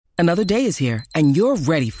Another day is here, and you're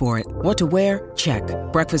ready for it. What to wear? Check.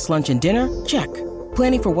 Breakfast, lunch, and dinner? Check.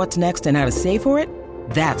 Planning for what's next and how to save for it?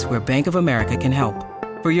 That's where Bank of America can help.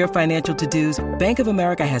 For your financial to-dos, Bank of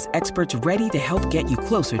America has experts ready to help get you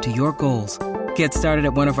closer to your goals. Get started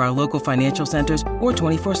at one of our local financial centers or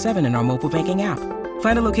 24/7 in our mobile banking app.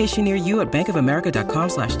 Find a location near you at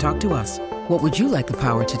bankofamerica.com/talktous. What would you like the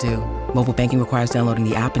power to do? Mobile banking requires downloading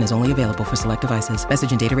the app and is only available for select devices.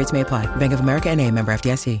 Message and data rates may apply. Bank of America N.A., member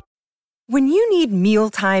FDIC. When you need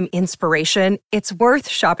mealtime inspiration, it's worth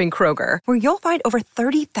shopping Kroger, where you'll find over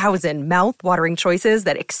 30,000 mouth-watering choices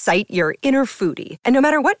that excite your inner foodie. And no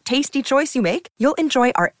matter what tasty choice you make, you'll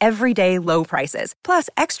enjoy our everyday low prices, plus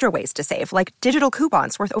extra ways to save, like digital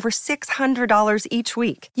coupons worth over $600 each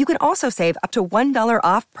week. You can also save up to $1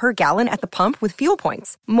 off per gallon at the pump with fuel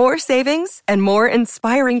points. More savings and more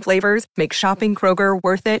inspiring flavors make shopping Kroger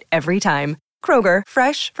worth it every time. Kroger,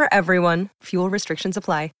 fresh for everyone. Fuel restrictions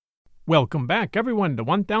apply. Welcome back, everyone, to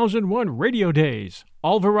 1001 Radio Days.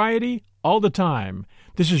 All variety, all the time.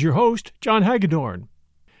 This is your host, John Hagedorn.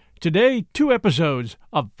 Today, 2 episodes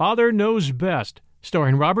of Father Knows Best,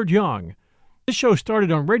 starring Robert Young. This show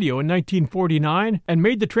started on radio in 1949 and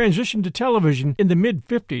made the transition to television in the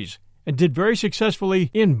mid-50s and did very successfully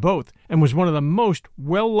in both and was one of the most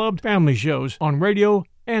well-loved family shows on radio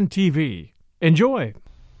and TV. Enjoy!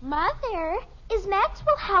 Mother, is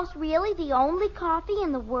Maxwell House really the only coffee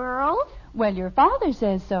in the world? Well, your father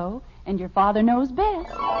says so, and your father knows best.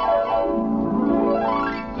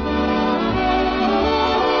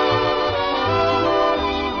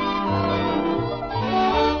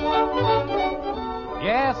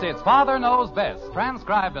 Yes, it's Father Knows Best,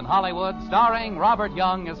 transcribed in Hollywood, starring Robert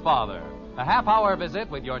Young as father. A half-hour visit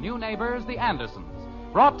with your new neighbors, the Andersons.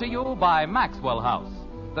 Brought to you by Maxwell House,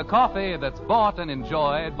 the coffee that's bought and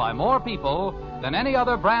enjoyed by more people than any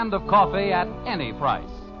other brand of coffee at any price.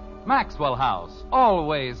 Maxwell House,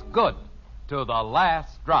 always good to the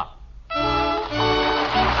last drop.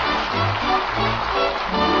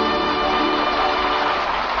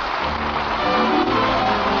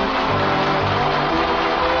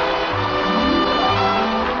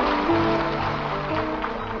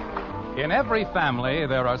 In every family,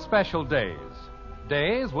 there are special days.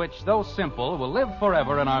 Days which, though simple, will live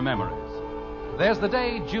forever in our memories. There's the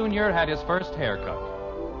day Junior had his first haircut.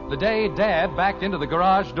 The day Dad backed into the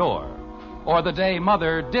garage door. Or the day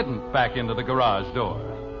Mother didn't back into the garage door.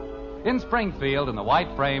 In Springfield, in the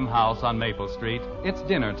white frame house on Maple Street, it's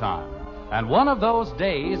dinner time. And one of those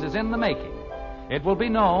days is in the making. It will be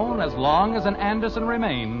known, as long as an Anderson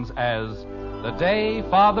remains, as the day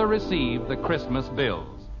Father received the Christmas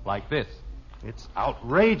bills. Like this. It's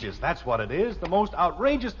outrageous, that's what it is. The most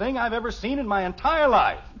outrageous thing I've ever seen in my entire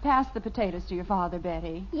life. Pass the potatoes to your father,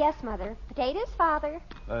 Betty. Yes, Mother. Potatoes, Father.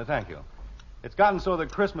 Thank you. It's gotten so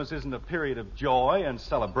that Christmas isn't a period of joy and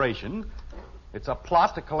celebration. It's a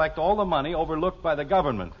plot to collect all the money overlooked by the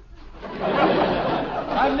government.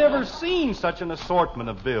 I've never seen such an assortment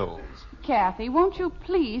of bills. Kathy, won't you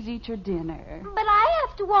please eat your dinner? But I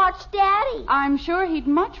have to watch Daddy. I'm sure he'd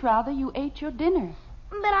much rather you ate your dinner.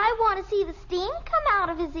 But I want to see the steam come out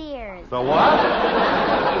of his ears. The what?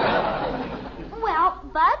 Well,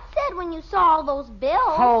 Bud said when you saw all those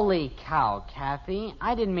bills... Holy cow, Kathy.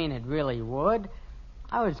 I didn't mean it really would.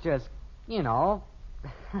 I was just,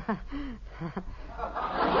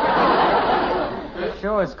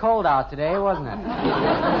 Sure was cold out today, wasn't it?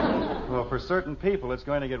 Well, for certain people, it's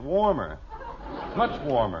going to get warmer. Much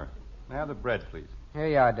warmer. Have the bread, please. Here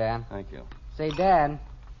you are, Dan. Thank you. Say, Dad.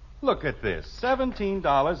 Look at this.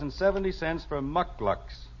 $17.70 for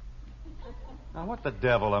mucklucks. Now, what the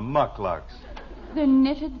devil are mucklucks? They're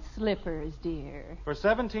knitted slippers, dear. For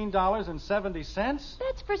 $17.70?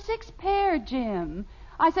 That's for 6 pair, Jim.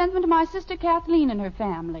 I sent them to my sister Kathleen and her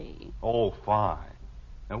family. Oh, fine.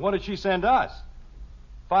 And what did she send us?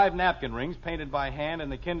 5 napkin rings painted by hand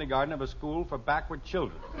in the kindergarten of a school for backward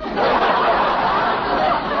children.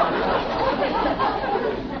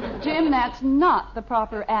 Jim, that's not the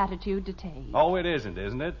proper attitude to take. Oh, it isn't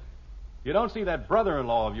it? You don't see that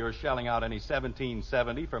brother-in-law of yours shelling out any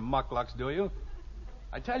 $17.70 for mucklucks, do you?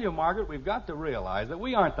 I tell you, Margaret, we've got to realize that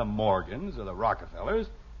we aren't the Morgans or the Rockefellers.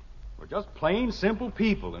 We're just plain, simple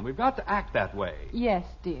people, and we've got to act that way. Yes,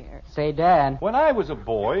 dear. Say, Dad. When I was a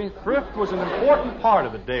boy, thrift was an important part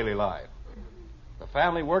of the daily life. The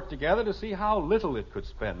family worked together to see how little it could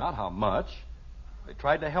spend, not how much. They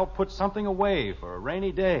tried to help put something away for a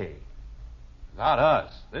rainy day. Not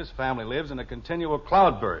us. This family lives in a continual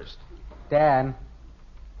cloudburst. Dad.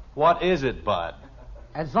 What is it, Bud?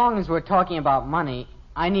 As long as we're talking about money,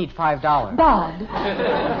 I need $5. Bud.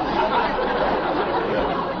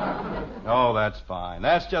 Oh, that's fine.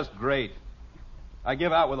 That's just great. I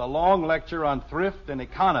give out with a long lecture on thrift and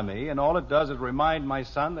economy, and all it does is remind my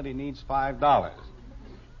son that he needs $5.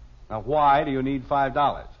 Now, why do you need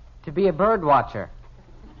 $5? To be a bird watcher.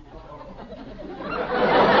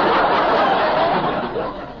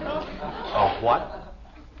 A what?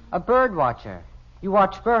 A bird watcher. You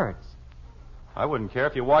watch birds. I wouldn't care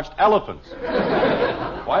if you watched elephants.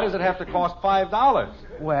 Why does it have to cost $5?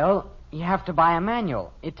 Well, you have to buy a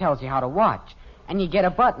manual. It tells you how to watch. And you get a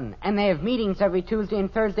button, and they have meetings every Tuesday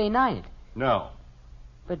and Thursday night. No.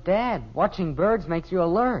 But, Dad, watching birds makes you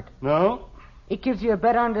alert. No? It gives you a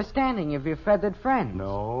better understanding of your feathered friends.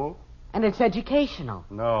 No. And it's educational.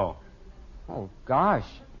 No. Oh, gosh.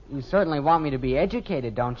 You certainly want me to be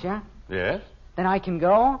educated, don't you? Yes? Then I can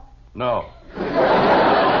go? No.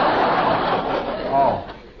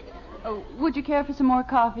 Oh, would you care for some more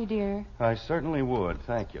coffee, dear? I certainly would.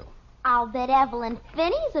 Thank you. I'll bet Evelyn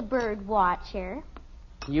Finney's a bird watcher.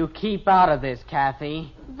 You keep out of this,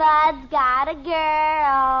 Kathy. Bud's got a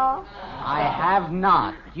girl. I have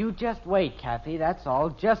not. You just wait, Kathy. That's all.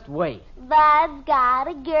 Just wait. Bud's got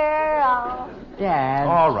a girl. Dad.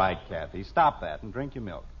 All right, Kathy. Stop that and drink your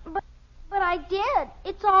milk. But I did.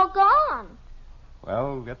 It's all gone.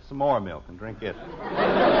 Well, get some more milk and drink it.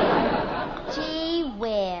 Gee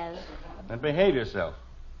whiz. And behave yourself.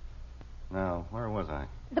 Now, where was I?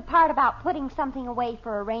 The part about putting something away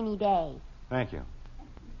for a rainy day. Thank you.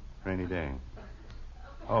 Rainy day.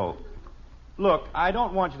 Oh, look, I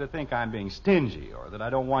don't want you to think I'm being stingy or that I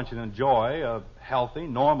don't want you to enjoy a healthy,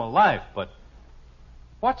 normal life, but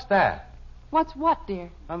what's that? What's what,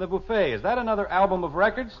 dear? On the buffet, is that another album of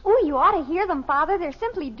records? Oh, you ought to hear them, Father. They're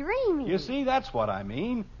simply dreamy. You see, that's what I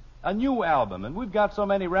mean. A new album, and we've got so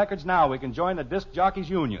many records now we can join the Disc Jockeys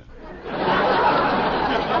Union.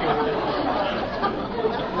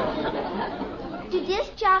 Do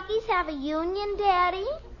disc jockeys have a union, Daddy?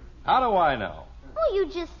 How do I know? Well, you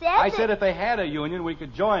just said I that... said if they had a union, we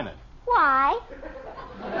could join it. Why?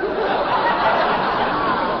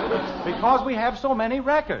 Because we have so many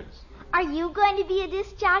records. Are you going to be a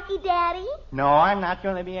disc jockey, Daddy? No, I'm not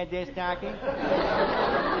going to be a disc jockey.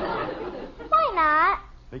 Why not?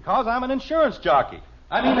 Because I'm an insurance jockey.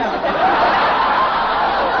 I mean...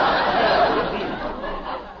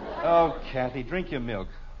 Oh, Kathy, drink your milk.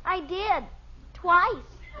 I did. Twice.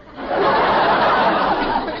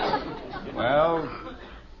 Well,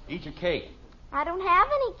 eat your cake. I don't have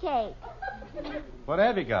any cake. What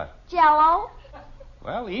have you got? Jell-O?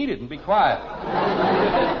 Well, eat it and be quiet.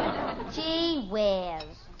 Gee whiz.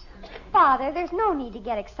 Father, there's no need to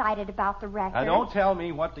get excited about the record. Now, don't tell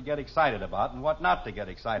me what to get excited about and what not to get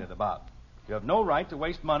excited about. You have no right to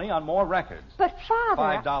waste money on more records. But,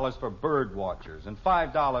 Father... $5 for bird watchers and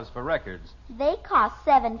 $5 for records. They cost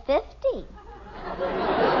 $7.50.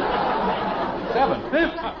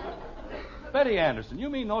 $7.50? Betty Anderson, you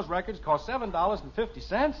mean those records cost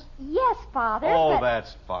 $7.50? Yes, Father, Oh, but...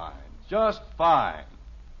 that's fine. Just fine.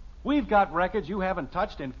 We've got records you haven't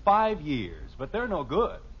touched in 5 years, but they're no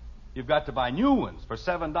good. You've got to buy new ones for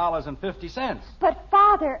 $7.50. But,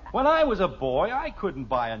 Father... When I was a boy, I couldn't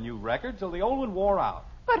buy a new record till the old one wore out.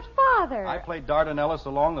 But, Father... I played Dardanellis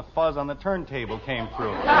so long the fuzz on the turntable came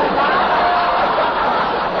through. But,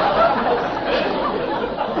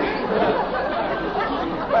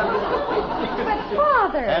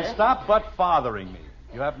 Father... And stop but-fathering me.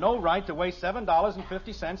 You have no right to waste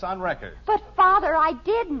 $7.50 on records. But, Father, I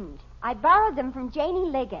didn't. I borrowed them from Janie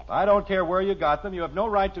Liggett. I don't care where you got them. You have no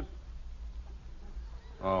right to...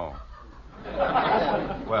 Oh.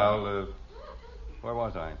 Well, where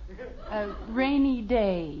was I? A rainy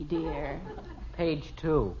day, dear. Page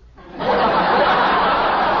 2.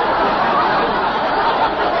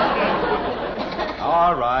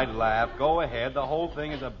 All right, laugh. Go ahead. The whole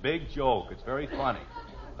thing is a big joke. It's very funny.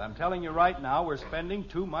 But I'm telling you right now, we're spending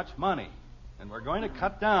too much money. And we're going to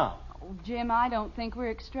cut down. Oh, Jim, I don't think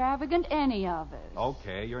we're extravagant, any of us.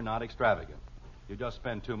 Okay, you're not extravagant. You just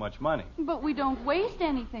spend too much money. But we don't waste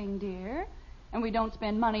anything, dear. And we don't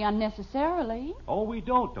spend money unnecessarily. Oh, we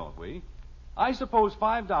don't we? I suppose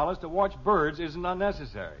 $5 to watch birds isn't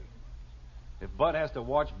unnecessary. If Bud has to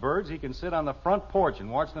watch birds, he can sit on the front porch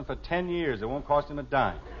and watch them for 10 years. It won't cost him a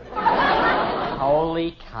dime.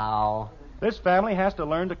 Holy cow. This family has to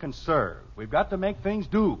learn to conserve. We've got to make things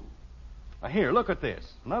do. Now, here, look at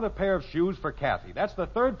this. Another pair of shoes for Kathy. That's the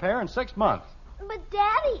third pair in 6 months. But,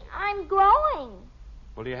 Daddy, I'm growing.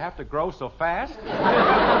 Well, do you have to grow so fast? Father!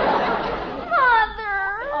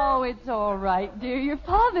 Oh, it's all right, dear. Your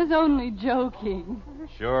father's only joking.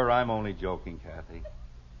 Sure, I'm only joking, Kathy.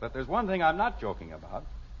 But there's one thing I'm not joking about.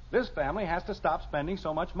 This family has to stop spending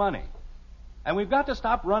so much money. And we've got to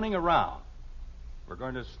stop running around. We're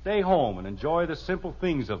going to stay home and enjoy the simple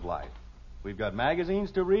things of life. We've got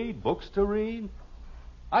magazines to read, books to read.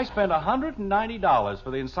 I spent $190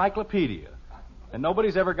 for the encyclopedia, and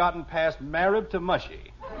nobody's ever gotten past Marib to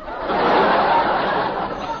Mushy.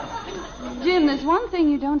 Jim, there's one thing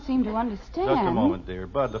you don't seem to understand. Just a moment, dear.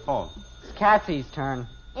 Bud, the phone. It's Cassie's turn.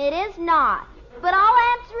 It is not. But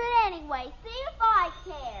I'll answer it anyway. See if I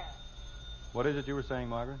care. What is it you were saying,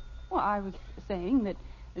 Margaret? Well, I was saying that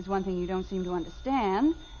there's one thing you don't seem to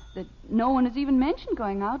understand, that no one has even mentioned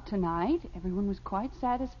going out tonight. Everyone was quite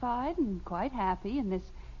satisfied and quite happy, and this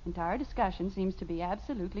entire discussion seems to be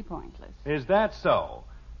absolutely pointless. Is that so?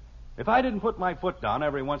 If I didn't put my foot down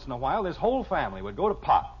every once in a while, this whole family would go to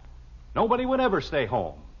pot. Nobody would ever stay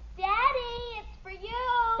home. Daddy, it's for you.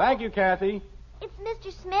 Thank you, Kathy. It's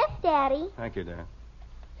Mr. Smith, Daddy. Thank you, dear.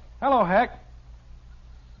 Hello, Heck.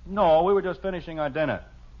 No, we were just finishing our dinner.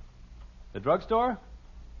 The drugstore?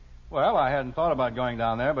 Well, I hadn't thought about going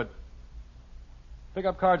down there, but... Pick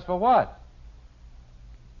up cards for what?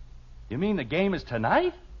 You mean the game is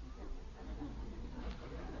tonight?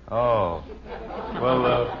 Oh. Well,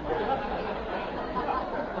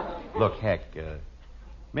 Look, Heck,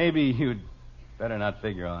 maybe you'd better not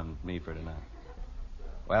figure on me for tonight.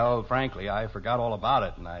 Well, frankly, I forgot all about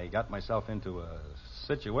it, and I got myself into a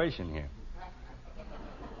situation here.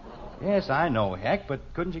 Yes, I know, Heck, but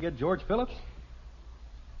couldn't you get George Phillips?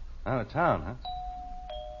 Out of town,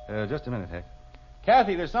 huh? Just a minute, Heck.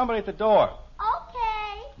 Kathy, there's somebody at the door.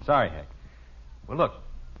 Okay. Sorry, Heck. Well, look,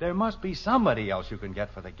 there must be somebody else you can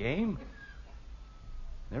get for the game.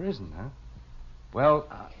 There isn't, huh? Well,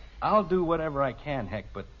 I'll do whatever I can,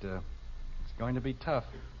 Heck, but it's going to be tough.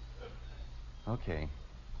 Okay.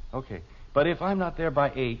 But if I'm not there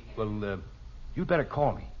by 8, well, you'd better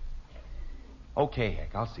call me. Okay,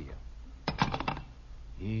 Heck, I'll see you.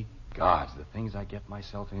 Ye gods, the things I get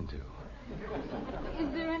myself into.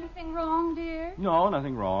 Is there anything wrong, dear? No,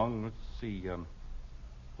 nothing wrong. Let's see.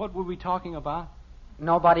 What were we talking about?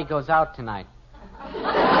 Nobody goes out tonight.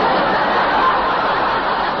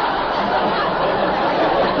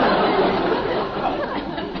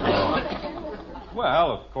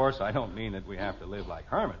 Well, of course, I don't mean that we have to live like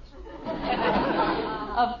hermits.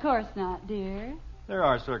 Of course not, dear. There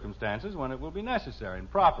are circumstances when it will be necessary and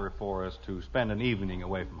proper for us to spend an evening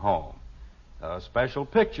away from home. A special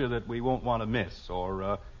picture that we won't want to miss, or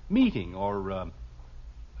a meeting, or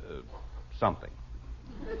something.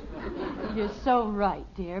 You're so right,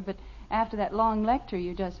 dear, but after that long lecture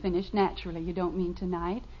you just finished, naturally you don't mean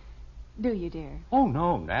tonight. Do you, dear? Oh,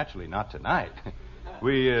 no, naturally not tonight.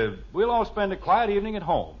 We'll all spend a quiet evening at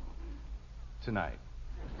home tonight.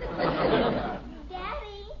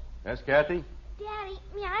 Daddy. Yes, Kathy? Daddy,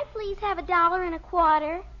 may I please have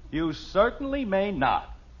 $1.25? You certainly may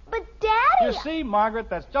not. But, Daddy... You see, Margaret,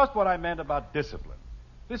 that's just what I meant about discipline.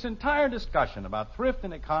 This entire discussion about thrift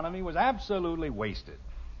and economy was absolutely wasted.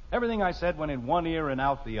 Everything I said went in one ear and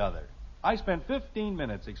out the other. I spent 15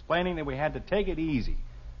 minutes explaining that we had to take it easy,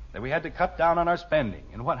 that we had to cut down on our spending,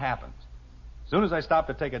 and what happens? As soon as I stop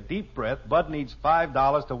to take a deep breath, Bud needs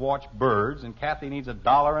 $5 to watch birds, and Kathy needs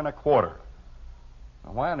 $1.25.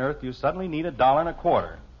 Now, why on earth do you suddenly need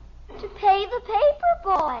 $1.25? To pay the paper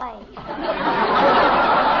boy.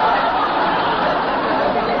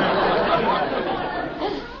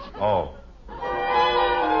 Oh.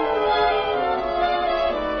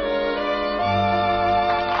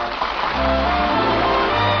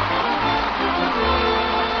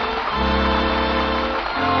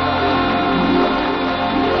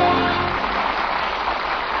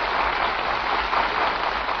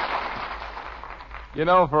 You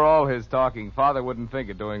know, for all his talking, Father wouldn't think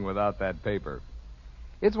of doing without that paper.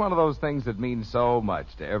 It's one of those things that means so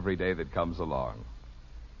much to every day that comes along.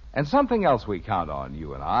 And something else we count on,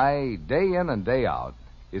 you and I, day in and day out,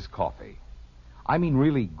 is coffee. I mean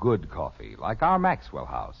really good coffee, like our Maxwell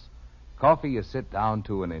House. Coffee you sit down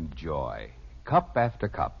to and enjoy, cup after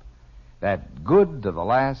cup. That good to the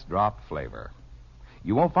last drop flavor.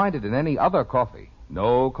 You won't find it in any other coffee.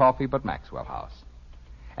 No coffee but Maxwell House.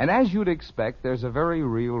 And as you'd expect, there's a very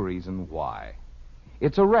real reason why.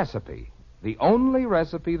 It's a recipe, the only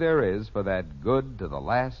recipe there is for that good to the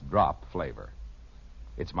last drop flavor.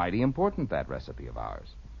 It's mighty important, that recipe of ours,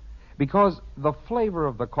 because the flavor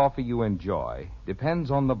of the coffee you enjoy depends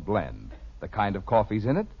on the blend, the kind of coffee's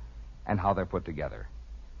in it, and how they're put together.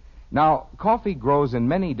 Now, coffee grows in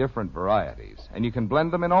many different varieties, and you can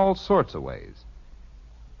blend them in all sorts of ways.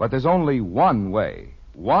 But there's only one way,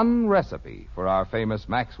 one recipe for our famous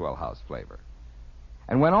Maxwell House flavor.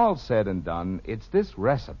 And when all's said and done, it's this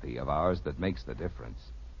recipe of ours that makes the difference.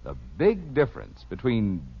 The big difference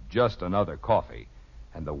between just another coffee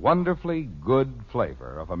and the wonderfully good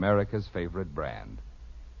flavor of America's favorite brand.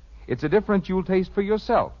 It's a difference you'll taste for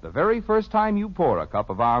yourself the very first time you pour a cup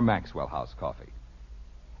of our Maxwell House coffee.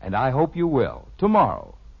 And I hope you will,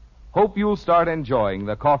 tomorrow. Hope you'll start enjoying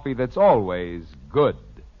the coffee that's always good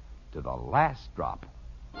to the last drop.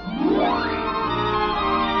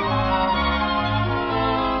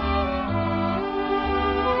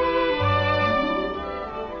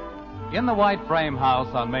 In the white frame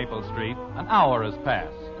house on Maple Street, an hour has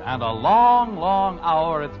passed, and a long, long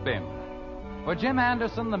hour it's been. For Jim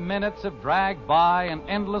Anderson, the minutes have dragged by in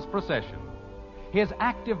endless procession. His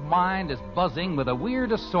active mind is buzzing with a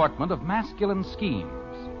weird assortment of masculine schemes,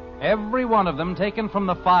 every one of them taken from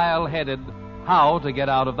the file headed How to Get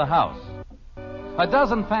Out of the House. A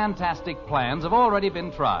dozen fantastic plans have already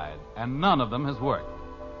been tried, and none of them has worked.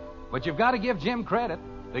 But you've got to give Jim credit.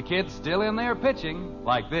 The kid's still in there pitching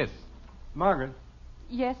like this. Margaret,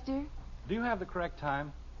 Yes, dear? do you have the correct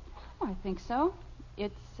time? Oh, I think so.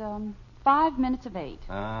 It's 5 minutes of 8.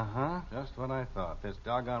 Uh-huh. Just what I thought. This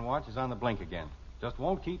doggone watch is on the blink again. Just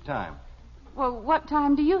won't keep time. Well, what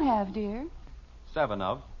time do you have, dear? 7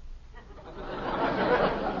 of.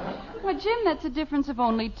 Why, Jim, that's a difference of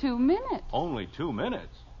only 2 minutes. Only 2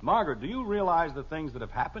 minutes? Margaret, do you realize the things that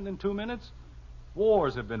have happened in 2 minutes?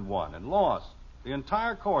 Wars have been won and lost. The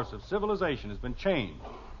entire course of civilization has been changed.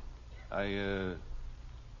 I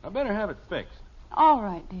better have it fixed. All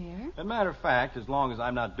right, dear. As a matter of fact, as long as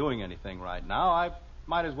I'm not doing anything right now, I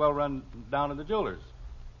might as well run down to the jeweler's.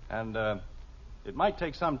 And it might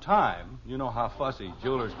take some time. You know how fussy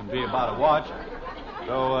jewelers can be about a watch.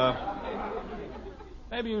 So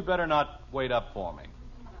maybe you'd better not wait up for me.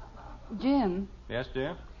 Jim, Yes,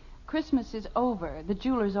 dear? Christmas is over. The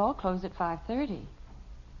jewelers all close at 5:30.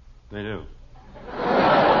 They do.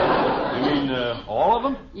 You mean all of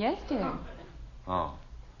them? Yes, dear. Oh.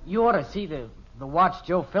 You ought to see the watch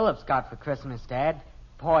Joe Phillips got for Christmas, Dad.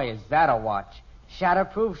 Boy, is that a watch.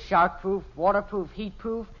 Shatterproof, shockproof, waterproof,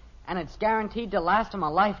 heatproof, and it's guaranteed to last him a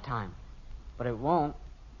lifetime. But it won't.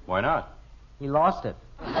 Why not? He lost it.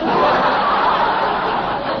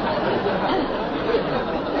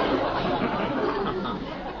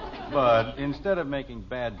 But instead of making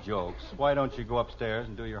bad jokes, why don't you go upstairs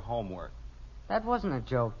and do your homework? That wasn't a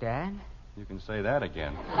joke, Dad. You can say that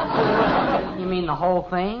again. You mean the whole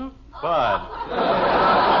thing? Bud.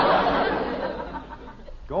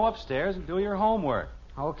 Go upstairs and do your homework.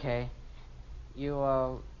 Okay. You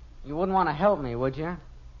wouldn't want to help me, would you?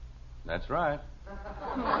 That's right.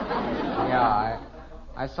 Yeah,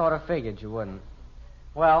 I sort of figured you wouldn't.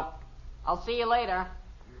 Well, I'll see you later.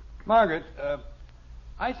 Margaret,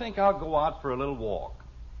 I think I'll go out for a little walk.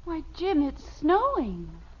 Why, Jim, it's snowing.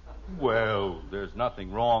 Well, there's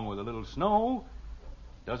nothing wrong with a little snow.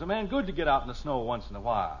 Does a man good to get out in the snow once in a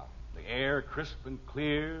while. The air crisp and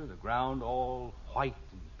clear, the ground all white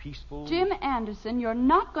and peaceful. Jim Anderson, you're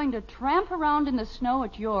not going to tramp around in the snow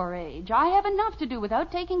at your age. I have enough to do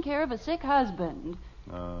without taking care of a sick husband.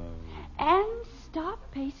 And stop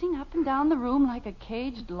pacing up and down the room like a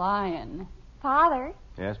caged lion. Father,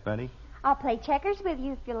 Yes, Betty? I'll play checkers with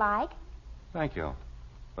you if you like. Thank you.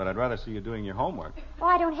 But I'd rather see you doing your homework. Oh,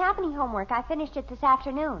 I don't have any homework. I finished it this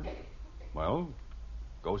afternoon. Well,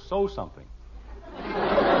 go sew something.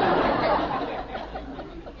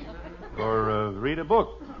 Or read a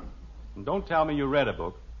book. And don't tell me you read a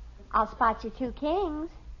book. I'll spot you 2 kings.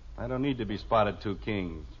 I don't need to be spotted 2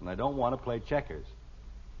 kings, and I don't want to play checkers.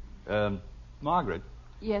 Margaret,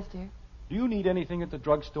 Yes, dear. do you need anything at the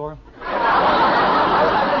drugstore?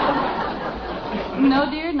 No,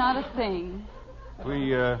 dear, not a thing.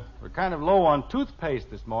 We're kind of low on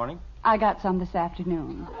toothpaste this morning. I got some this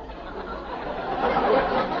afternoon.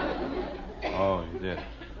 Oh, you did.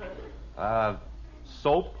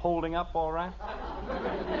 Soap holding up all right?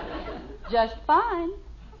 Just fine.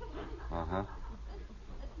 Uh-huh.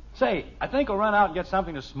 Say, I think I'll run out and get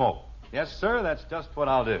something to smoke. Yes, sir, that's just what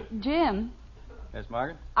I'll do. Jim, Yes,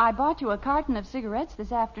 Margaret? I bought you a carton of cigarettes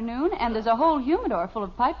this afternoon, and there's a whole humidor full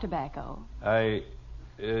of pipe tobacco.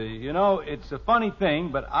 You know, it's a funny thing,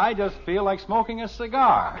 but I just feel like smoking a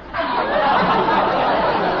cigar.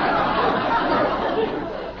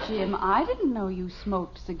 Jim, I didn't know you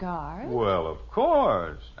smoked cigars. Well, of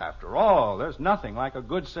course. After all, there's nothing like a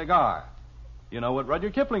good cigar. You know what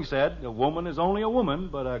Rudyard Kipling said? A woman is only a woman,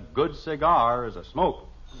 but a good cigar is a smoke.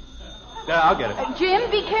 Yeah, I'll get it.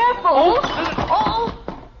 Jim, be careful.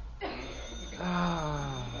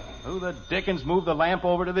 Who the dickens moved the lamp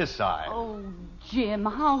over to this side? Oh, Jim,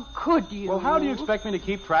 how could you? Well, how do you expect me to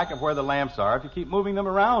keep track of where the lamps are if you keep moving them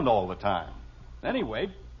around all the time?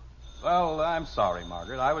 Anyway, Well, I'm sorry,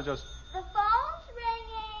 Margaret. I was just... The phone's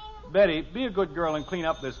ringing. Betty, be a good girl and clean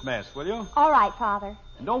up this mess, will you? All right, Father.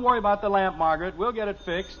 And don't worry about the lamp, Margaret. We'll get it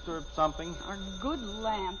fixed or something. Our good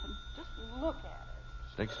lamp. And just look at it.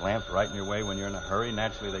 Sticks lamps right in your way when you're in a hurry.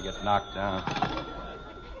 Naturally, they get knocked down.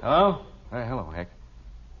 Hello? Hello, Heck.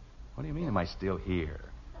 What do you mean, am I still here?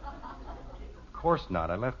 Of course not.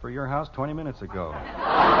 I left for your house 20 minutes ago.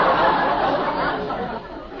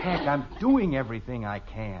 Heck, I'm doing everything I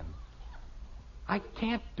can. I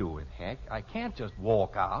can't do it, Heck. I can't just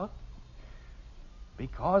walk out.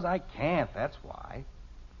 Because I can't, that's why.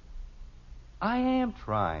 I am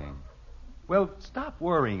trying. Well, stop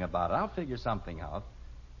worrying about it. I'll figure something out.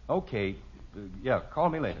 Okay. Call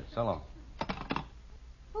me later. So long.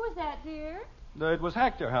 Who is that, dear? It was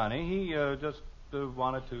Hector, honey. He just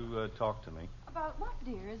wanted to talk to me. About what,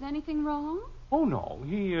 dear? Is anything wrong? Oh, no.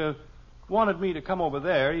 He wanted me to come over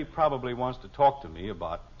there. He probably wants to talk to me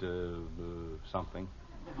about something.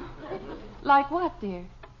 Like what, dear?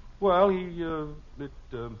 Well,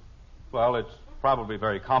 it's probably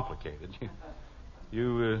very complicated.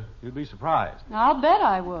 You'd be surprised. I'll bet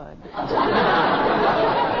I would.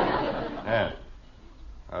 Yeah.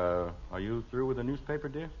 Are you through with the newspaper,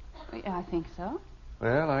 dear? I think so.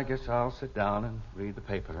 Well, I guess I'll sit down and read the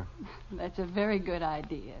paper. That's a very good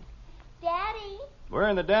idea. Daddy. We're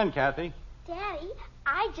in the den, Kathy. Daddy,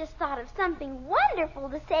 I just thought of something wonderful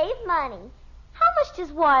to save money. How much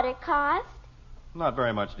does water cost? Not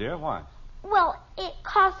very much, dear. Why? Well, it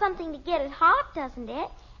costs something to get it hot, doesn't it?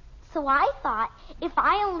 So I thought if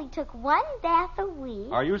I only took one bath a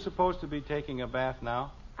week... Are you supposed to be taking a bath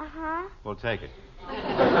now? Uh-huh. Well, take it.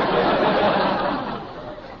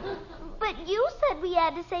 But you said we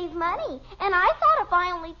had to save money, and I thought if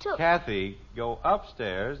I only took... Kathy, go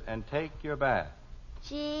upstairs and take your bath.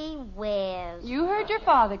 Gee whiz. You heard your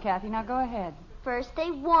father, Kathy. Now go ahead. First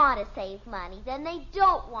they want to save money, then they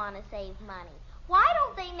don't want to save money. Why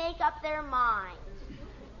don't they make up their minds?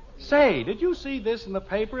 Say, did you see this in the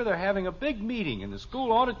paper? They're having a big meeting in the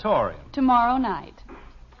school auditorium. Tomorrow night.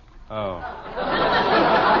 Oh.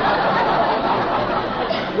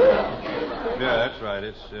 Yeah, that's right.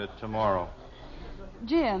 It's tomorrow.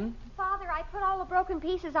 Jim. Father, I put all the broken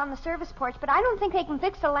pieces on the service porch, but I don't think they can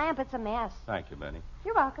fix the lamp. It's a mess. Thank you, Benny.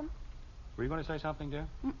 You're welcome. Were you going to say something, dear?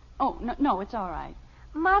 Oh, no, it's all right.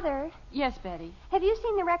 Mother. Yes, Betty. Have you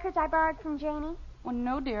seen the records I borrowed from Janie? Well,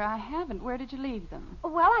 no, dear, I haven't. Where did you leave them?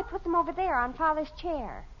 Well, I put them over there on Father's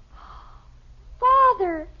chair.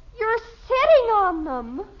 Father, you're sitting on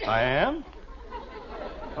them. I am?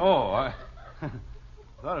 Oh, I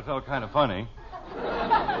thought it felt kind of funny.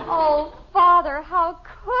 Oh, Father, how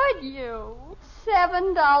could you?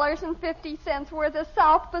 $7.50 worth of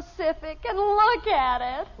South Pacific, and look at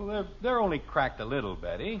it. Well, they're only cracked a little,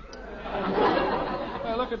 Betty.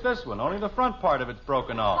 Well, look at this one. Only the front part of it's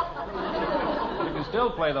broken off. You can still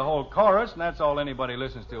play the whole chorus, and that's all anybody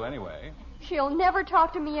listens to anyway. She'll never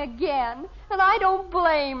talk to me again, and I don't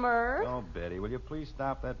blame her. Oh, Betty, will you please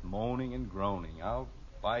stop that moaning and groaning? I'll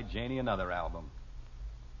buy Janie another album.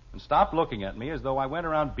 And stop looking at me as though I went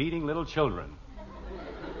around beating little children.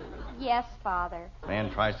 Yes, Father. Man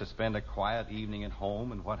tries to spend a quiet evening at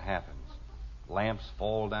home, and what happens? Lamps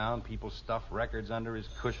fall down, people stuff records under his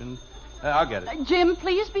cushion. I'll get it. Jim,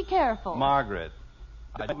 please be careful. Margaret,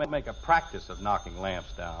 I make a practice of knocking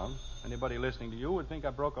lamps down. Anybody listening to you would think I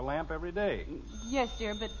broke a lamp every day. Yes,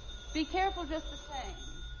 dear, but be careful just the same.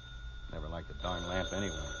 Never liked the darn lamp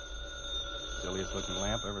anyway. Silliest looking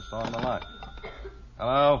lamp I ever saw in my life.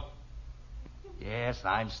 Hello? Yes,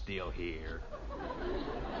 I'm still here.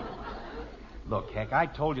 Look, Heck, I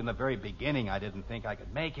told you in the very beginning I didn't think I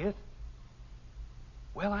could make it.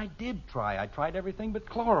 Well, I did try. I tried everything but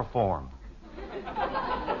chloroform.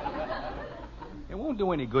 It won't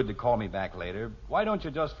do any good to call me back later. Why don't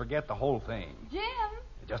you just forget the whole thing? Jim?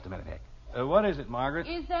 Just a minute, Heck. What is it, Margaret?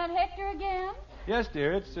 Is that Hector again? Yes,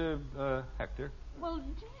 dear. It's, Hector. Well,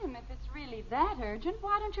 Jim, if it's really that urgent,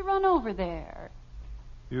 why don't you run over there?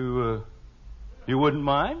 You wouldn't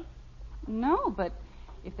mind? No, but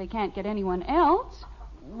if they can't get anyone else,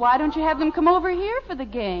 why don't you have them come over here for the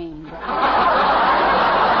game?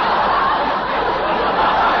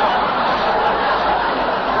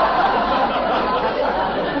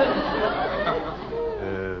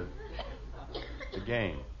 The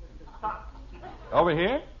game. Over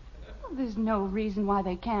here? Well, there's no reason why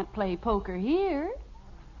they can't play poker here.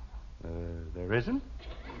 There isn't?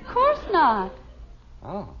 Of course not.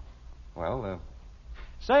 Oh. Well,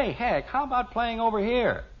 say, Heck, how about playing over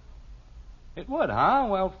here? It would, huh?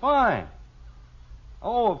 Well, fine.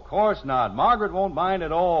 Oh, of course not. Margaret won't mind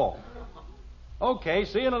at all. Okay,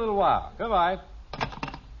 see you in a little while. Goodbye.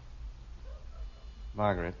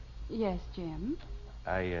 Margaret. Yes, Jim?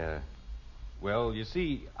 Well, you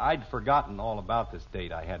see, I'd forgotten all about this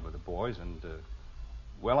date I had with the boys, and,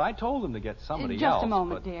 well, I told them to get somebody else. Just a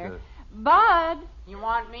moment, dear. Bud! You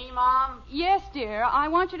want me, Mom? Yes, dear. I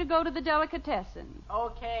want you to go to the delicatessen.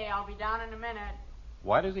 Okay, I'll be down in a minute.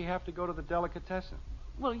 Why does he have to go to the delicatessen?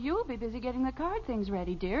 Well, you'll be busy getting the card things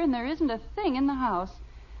ready, dear, and there isn't a thing in the house.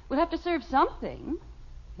 We'll have to serve something.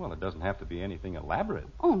 Well, it doesn't have to be anything elaborate.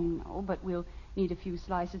 Oh, no, but we'll need a few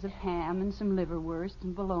slices of ham and some liverwurst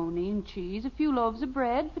and bologna and cheese, a few loaves of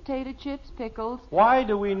bread, potato chips, pickles. Why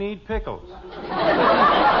do we need pickles?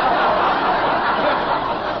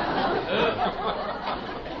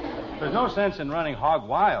 There's no sense in running hog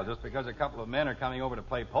wild just because a couple of men are coming over to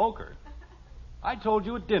play poker. I told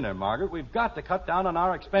you at dinner, Margaret, we've got to cut down on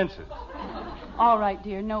our expenses. All right,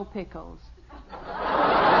 dear, no pickles.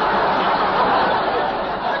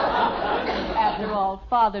 After all,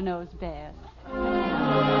 Father knows best.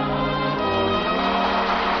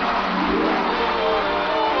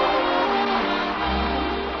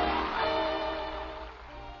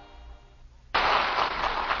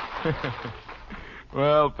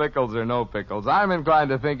 Well, pickles or no pickles, I'm inclined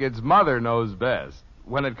to think it's Mother knows best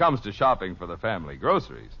when it comes to shopping for the family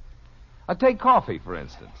groceries. Take coffee, for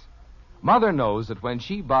instance. Mother knows that when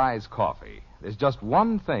she buys coffee, there's just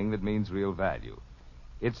one thing that means real value.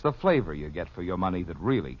 It's the flavor you get for your money that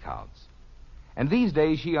really counts. And these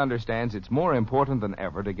days, she understands it's more important than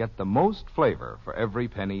ever to get the most flavor for every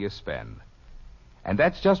penny you spend. And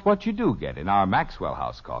that's just what you do get in our Maxwell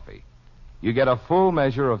House coffee. You get a full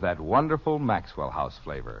measure of that wonderful Maxwell House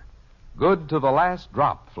flavor. Good to the last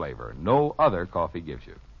drop flavor no other coffee gives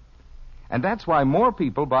you. And that's why more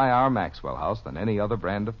people buy our Maxwell House than any other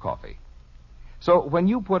brand of coffee. So when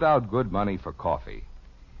you put out good money for coffee,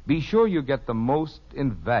 be sure you get the most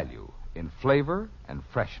in value, in flavor and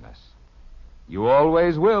freshness. You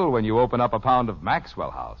always will when you open up a pound of Maxwell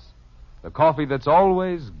House, the coffee that's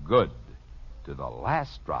always good to the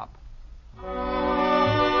last drop.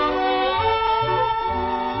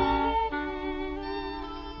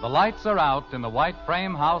 The lights are out in the white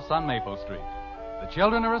frame house on Maple Street. The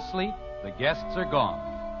children are asleep, the guests are gone.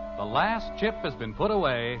 The last chip has been put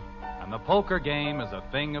away, and the poker game is a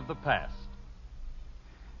thing of the past.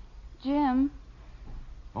 Jim?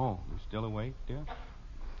 Oh, you're still awake, dear?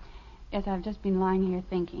 Yes, I've just been lying here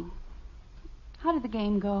thinking. How did the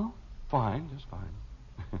game go? Fine, just fine.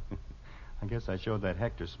 I guess I showed that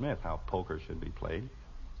Hector Smith how poker should be played.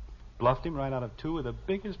 Bluffed him right out of two of the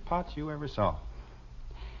biggest pots you ever saw.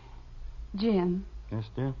 Jim. Yes,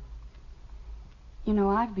 dear? You know,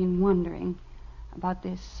 I've been wondering about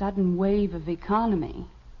this sudden wave of economy.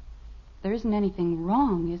 There isn't anything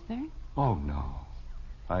wrong, is there? Oh, no.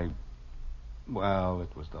 Well,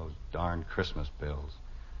 it was those darn Christmas bills.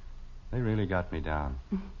 They really got me down.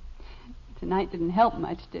 Tonight didn't help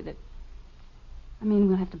much, did it? I mean,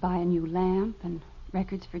 we'll have to buy a new lamp and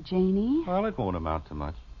records for Janie. Well, it won't amount to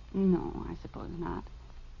much. No, I suppose not.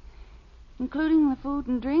 Including the food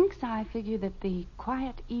and drinks, I figure that the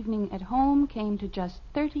quiet evening at home came to just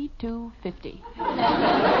 $32.50.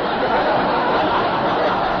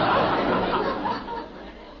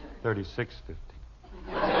 $36.50.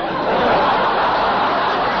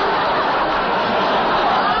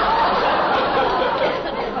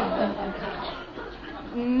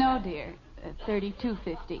 No, dear.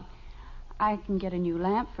 $32.50. I can get a new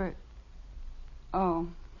lamp for... Oh.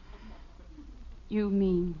 You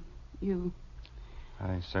mean you...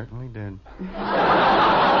 I certainly did.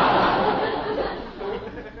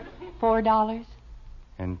 $4?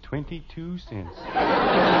 And 22 cents.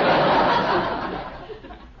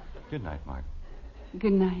 Good night, Mark.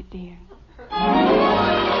 Good night, dear.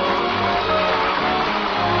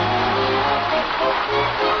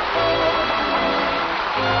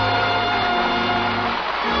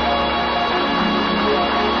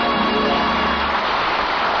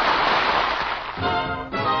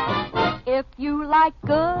 If you like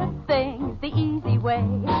good things the easy way,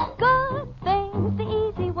 good things the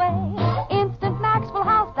easy way, Instant Maxwell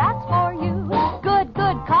House, that's for you. Good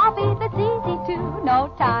coffee that's easy too.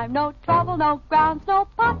 No time, no trouble, no grounds, no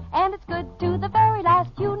pot, and it's good to the very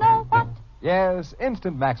last, you know what? Yes,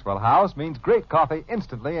 Instant Maxwell House means great coffee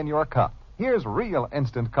instantly in your cup. Here's real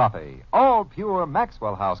instant coffee, all pure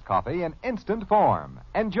Maxwell House coffee in instant form.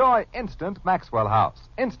 Enjoy instant Maxwell House,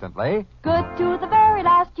 instantly. Good to the very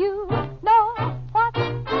last, you know what?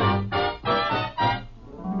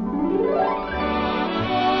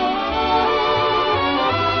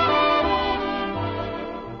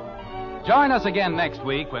 Join us again next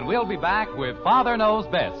week when we'll be back with Father Knows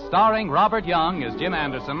Best, starring Robert Young as Jim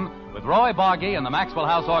Anderson, with Roy Boggy and the Maxwell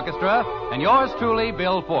House Orchestra, and yours truly,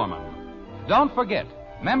 Bill Foreman. Don't forget,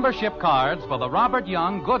 membership cards for the Robert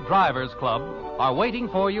Young Good Drivers Club are waiting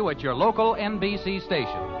for you at your local NBC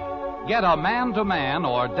station. Get a man-to-man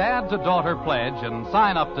or dad-to-daughter pledge and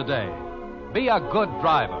sign up today. Be a good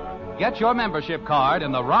driver. Get your membership card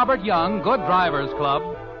in the Robert Young Good Drivers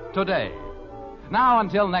Club today. Now,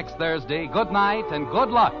 until next Thursday, good night and good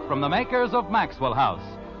luck from the makers of Maxwell House,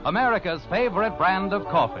 America's favorite brand of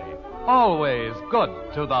coffee. Always good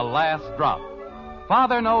to the last drop.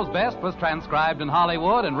 Father Knows Best was transcribed in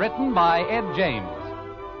Hollywood and written by Ed James.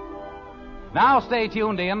 Now stay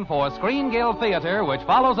tuned in for Screen Guild Theater, which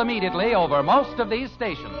follows immediately over most of these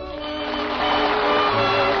stations.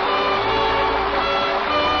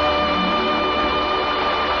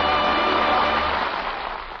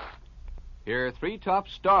 Here are three top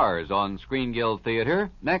stars on Screen Guild Theater,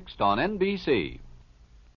 next on NBC.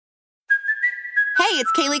 Hey,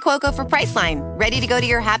 it's Kaylee Cuoco for Priceline. Ready to go to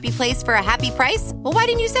your happy place for a happy price? Well, why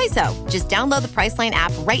didn't you say so? Just download the Priceline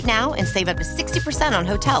app right now and save up to 60% on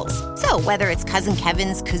hotels. So whether it's Cousin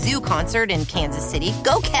Kevin's Kazoo Concert in Kansas City,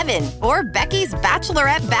 go Kevin, or Becky's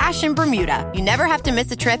Bachelorette Bash in Bermuda, you never have to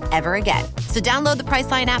miss a trip ever again. So download the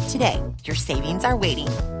Priceline app today. Your savings are waiting.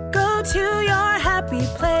 Go to your happy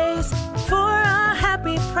place for a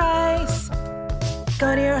happy price.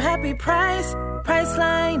 Go to your happy price,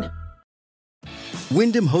 Priceline.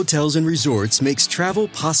 Wyndham Hotels and Resorts makes travel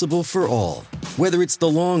possible for all. Whether it's the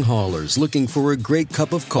long haulers looking for a great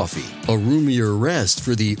cup of coffee, a roomier rest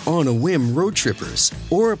for the on-a-whim road trippers,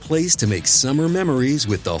 or a place to make summer memories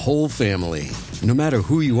with the whole family. No matter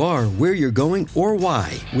who you are, where you're going, or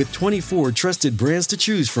why, with 24 trusted brands to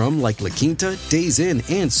choose from like La Quinta, Days Inn,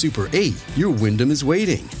 and Super 8, your Wyndham is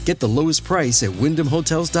waiting. Get the lowest price at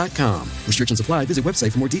WyndhamHotels.com. Restrictions apply. Visit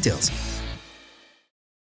website for more details.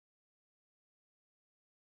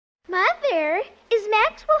 Mother, is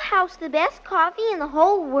Maxwell House the best coffee in the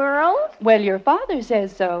whole world? Well, your father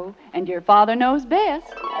says so, and your father knows best.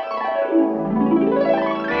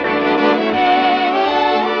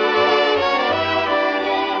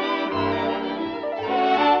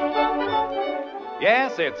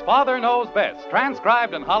 Yes, it's Father Knows Best,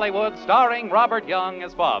 transcribed in Hollywood, starring Robert Young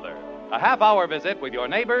as Father. A half-hour visit with your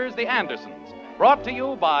neighbors, the Andersons, brought to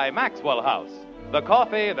you by Maxwell House, the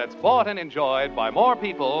coffee that's bought and enjoyed by more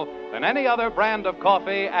people than any other brand of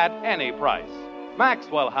coffee at any price.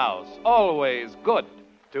 Maxwell House, always good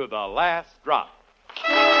to the last drop.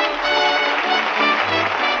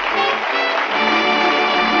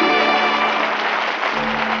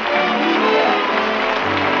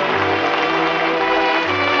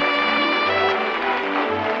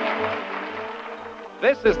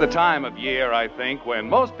 This is the time of year, I think, when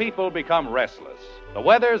most people become restless. The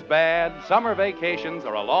weather's bad, summer vacations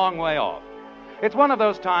are a long way off. It's one of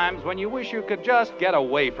those times when you wish you could just get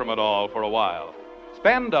away from it all for a while.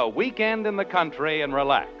 Spend a weekend in the country and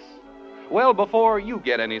relax. Well, before you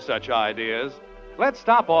get any such ideas, let's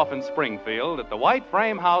stop off in Springfield at the White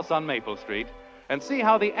Frame House on Maple Street and see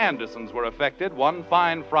how the Andersons were affected one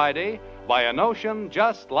fine Friday by a notion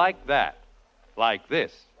just like that. Like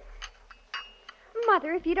this.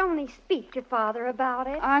 Mother, if you'd only speak to Father about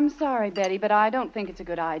it. I'm sorry, Betty, but I don't think it's a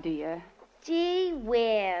good idea. Gee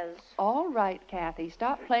whiz. All right, Kathy,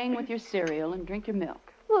 stop playing with your cereal and drink your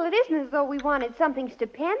milk. Well, it isn't as though we wanted something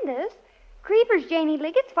stupendous. Creeper's Janie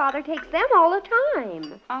Liggett's father takes them all the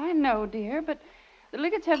time. I know, dear, but the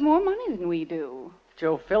Liggetts have more money than we do.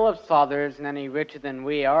 Joe Phillips' father isn't any richer than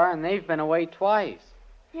we are, and they've been away twice.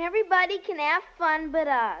 Everybody can have fun but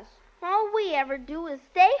us. All we ever do is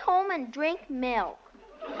stay home and drink milk.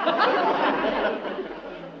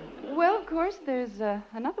 Well, of course, there's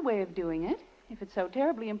another way of doing it. If it's so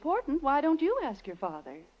terribly important, why don't you ask your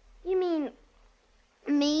father? You mean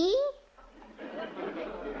me?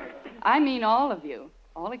 I mean all of you.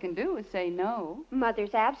 All he can do is say no.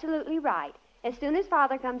 Mother's absolutely right. As soon as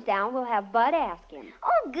Father comes down, we'll have Bud ask him.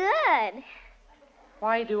 Oh, good.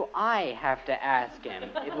 Why do I have to ask him?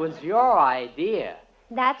 It was your idea.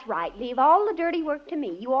 That's right. Leave all the dirty work to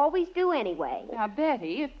me. You always do anyway. Now,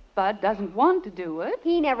 Betty, if Bud doesn't want to do it...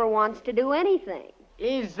 He never wants to do anything.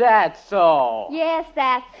 Is that so? Yes,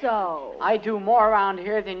 that's so. I do more around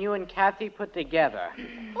here than you and Kathy put together.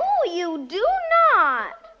 Oh, you do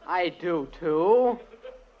not. I do, too.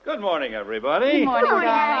 Good morning, everybody. Good morning,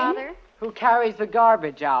 darling. Father. Who carries the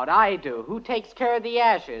garbage out? I do. Who takes care of the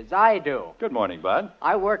ashes? I do. Good morning, Bud.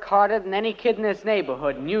 I work harder than any kid in this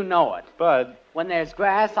neighborhood, and you know it. Bud. When there's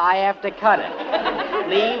grass, I have to cut it.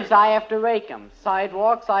 Leaves, I have to rake them.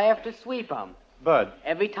 Sidewalks, I have to sweep them. Bud.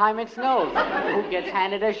 Every time it snows, who gets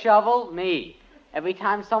handed a shovel? Me. Every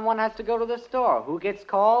time someone has to go to the store, who gets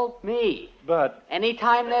called? Me. Bud.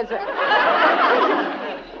 Anytime that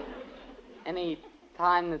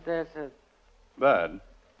there's a... Bud.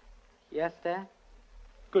 Yes, Dad?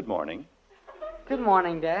 Good morning. Good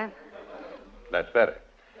morning, Dad. That's better.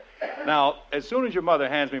 Now, as soon as your mother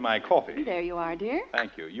hands me my coffee... There you are, dear.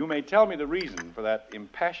 Thank you. You may tell me the reason for that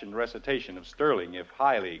impassioned recitation of sterling, if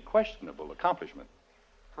highly questionable, accomplishment.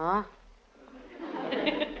 Huh?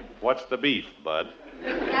 What's the beef, Bud?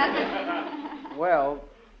 Well,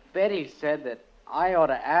 Betty said that I ought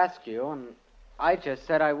to ask you, and I just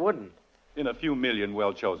said I wouldn't. In a few million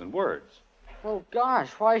well-chosen words. Well,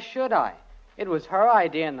 gosh, why should I? It was her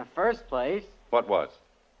idea in the first place. What was?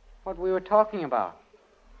 What we were talking about.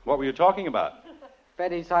 What were you talking about?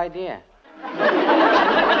 Betty's idea.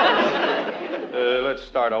 Let's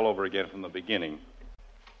start all over again from the beginning.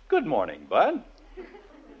 Good morning, Bud.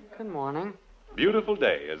 Good morning. Beautiful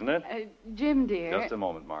day, isn't it? Jim, dear. Just a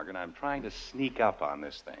moment, Margaret. I'm trying to sneak up on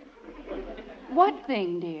this thing. What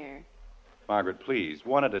thing, dear? Margaret, please,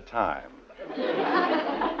 one at a time.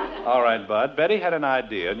 All right, Bud. Betty had an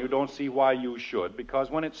idea, and you don't see why you should, because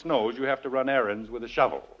when it snows, you have to run errands with a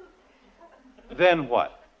shovel. Then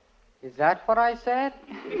what? Is that what I said?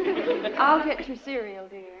 I'll get your cereal,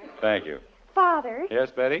 dear. Thank you. Father. Yes,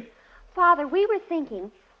 Betty? Father, we were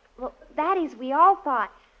thinking, well, that is, we all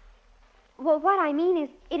thought, well, what I mean is,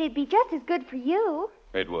 it'd be just as good for you.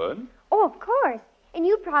 It would? Oh, of course. And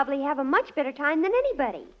you'd probably have a much better time than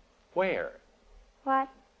anybody. Where? What?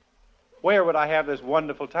 Where would I have this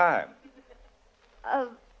wonderful time?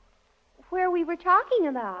 Where we were talking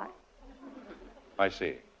about. I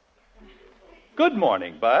see. Good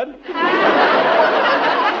morning, Bud.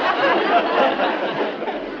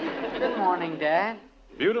 Good morning, Dad.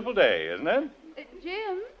 Beautiful day, isn't it?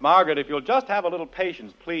 Jim? Margaret, if you'll just have a little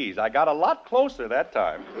patience, please. I got a lot closer that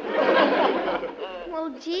time.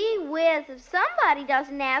 Well, gee whiz, if somebody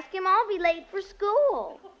doesn't ask him, I'll be late for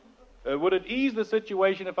school. Would it ease the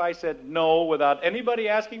situation if I said no without anybody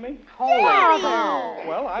asking me? Holy cow.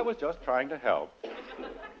 Well, I was just trying to help.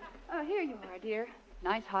 Oh, here you are, dear.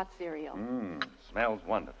 Nice hot cereal. Smells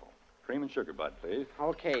wonderful. Cream and sugar, Bud, please.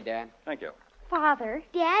 Okay, Dad. Thank you. Father.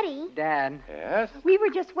 Daddy. Dad. Yes? We were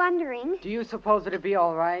just wondering. Do you suppose it'd be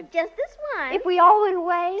all right Just this one. If we all went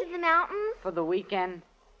away. To the mountains. for the weekend?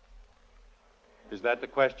 Is that the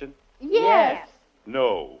question? Yes.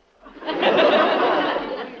 No.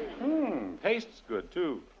 Tastes good,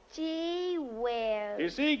 too. Gee whiz. You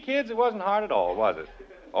see, kids, it wasn't hard at all, was it?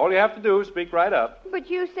 All you have to do is speak right up. But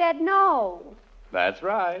you said no. That's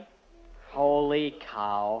right. Holy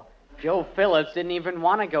cow. Joe Phillips didn't even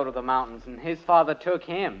want to go to the mountains, and his father took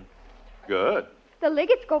him. Good. The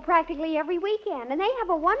Liggets go practically every weekend, and they have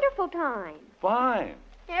a wonderful time. Fine.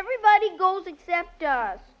 Everybody goes except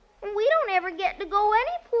us. And we don't ever get to go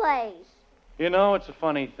anyplace. You know, it's a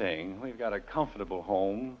funny thing. We've got a comfortable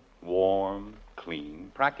home, warm,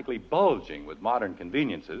 clean, practically bulging with modern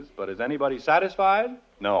conveniences, but is anybody satisfied?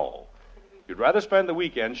 No. You'd rather spend the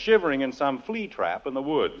weekend shivering in some flea trap in the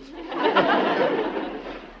woods.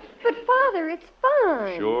 But, Father, it's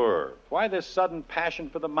fun. Sure. Why this sudden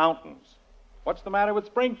passion for the mountains? What's the matter with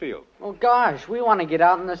Springfield? Well, gosh, we want to get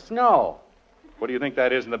out in the snow. What do you think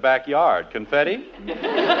that is in the backyard? Confetti?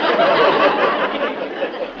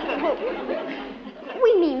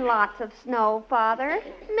 We mean lots of snow, Father.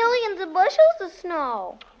 Millions of bushels of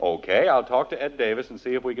snow. Okay, I'll talk to Ed Davis and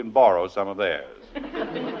see if we can borrow some of theirs.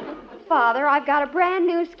 Father, I've got a brand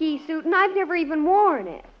new ski suit, and I've never even worn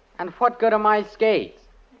it. And what good are my skates?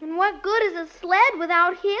 And what good is a sled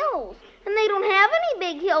without hills? And they don't have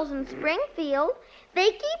any big hills in Springfield. They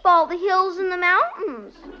keep all the hills in the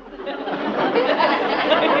mountains.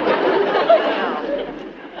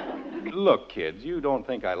 Look, kids, you don't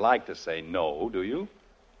think I like to say no, do you?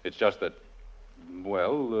 It's just that,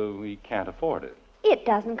 well, we can't afford it. It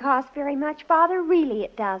doesn't cost very much, Father. Really,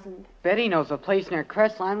 it doesn't. Betty knows a place near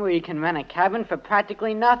Crestline where you can rent a cabin for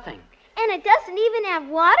practically nothing. And it doesn't even have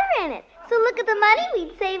water in it. So look at the money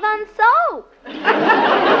we'd save on soap.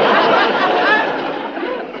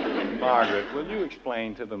 Margaret, will you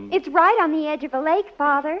explain to them? It's right on the edge of a lake,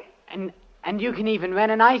 Father. And you can even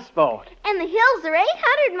rent an ice boat. And the hills are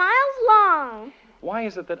 800 miles long. Why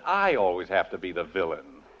is it that I always have to be the villain?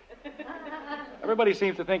 Everybody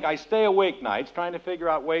seems to think I stay awake nights trying to figure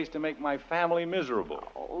out ways to make my family miserable.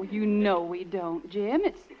 Oh, you know we don't, Jim.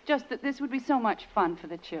 It's just that this would be so much fun for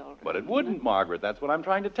the children. But it wouldn't, Margaret. That's what I'm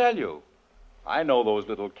trying to tell you. I know those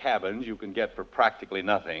little cabins you can get for practically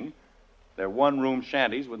nothing. They're one-room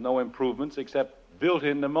shanties with no improvements except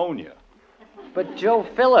built-in pneumonia. But Joe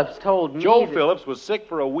Phillips told me Joe Phillips was sick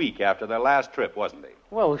for a week after their last trip, wasn't he?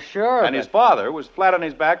 Well, sure, And his father was flat on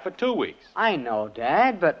his back for 2 weeks. I know,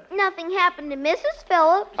 Dad, but... Nothing happened to Mrs.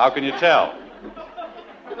 Phillips. How can you tell?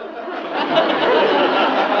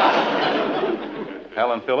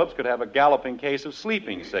 Helen Phillips could have a galloping case of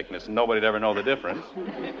sleeping sickness, and nobody'd ever know the difference.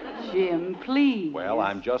 Jim, please. Well,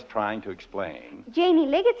 I'm just trying to explain. Janie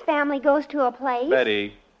Liggett's family goes to a place.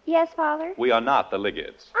 Betty, Yes, Father? we are not the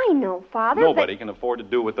Liggets. I know, Father. Nobody can afford to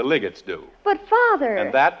do what the Liggets do. But Father...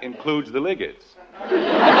 And that includes the Liggets.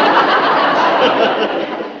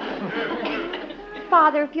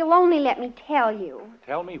 Father, if you'll only let me tell you.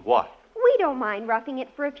 Tell me what? We don't mind roughing it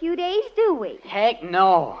for a few days, do we? Heck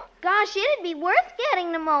no. Gosh, it'd be worth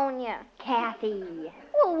getting pneumonia. Kathy.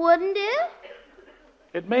 Well, wouldn't it?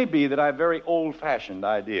 It may be that I have very old-fashioned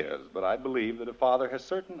ideas, but I believe that a father has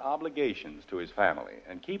certain obligations to his family,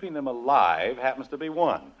 and keeping them alive happens to be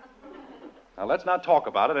one. Now, let's not talk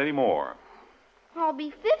about it anymore. I'll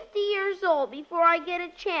be 50 years old before I get a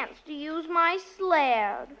chance to use my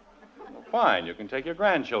sled. Well, fine, you can take your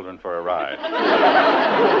grandchildren for a ride.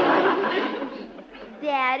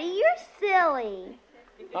 Daddy, you're silly.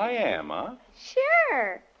 I am, huh?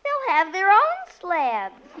 Sure. They'll have their own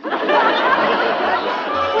sleds.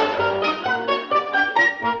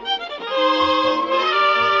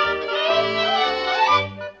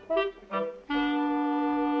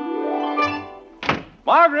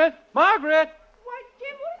 Margaret! Margaret! Why,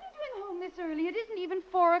 Jim, what are you doing home this early? It isn't even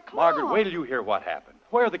 4 o'clock. Margaret, wait till you hear what happened.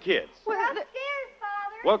 Where are the kids? We're upstairs,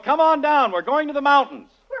 Father. Well, come on down. We're going to the mountains.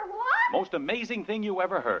 For what? Most amazing thing you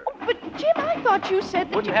ever heard. But, Jim, I thought you said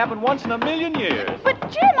that Wouldn't happen once in a million years. But,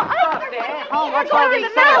 Jim, what's all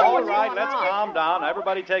these All right, let's calm down.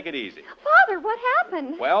 Everybody take it easy. Father, what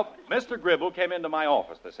happened? Well, Mr. Gribble came into my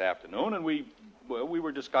office this afternoon, and we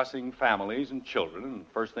were discussing families and children, and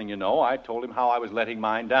first thing you know, I told him how I was letting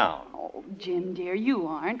mine down. Oh, Jim, dear, you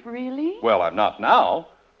aren't really. Well, I'm not now.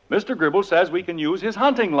 Mr. Gribble says we can use his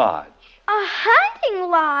hunting lodge. A hunting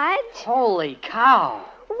lodge? Holy cow.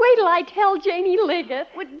 Wait till I tell Janie Liggett.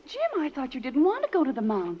 Well, Jim, I thought you didn't want to go to the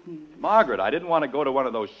mountains. Margaret, I didn't want to go to one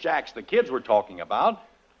of those shacks the kids were talking about,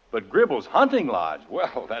 but Gribble's hunting lodge,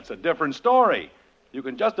 well, that's a different story. You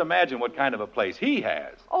can just imagine what kind of a place he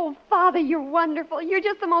has. Oh, Father, you're wonderful. You're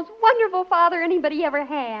just the most wonderful father anybody ever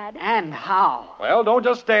had. And how? Well, don't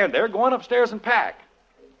just stand there. Go on upstairs and pack.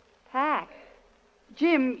 Pack?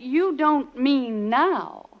 Jim, you don't mean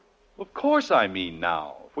now. Of course I mean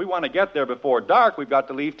now. If we want to get there before dark, we've got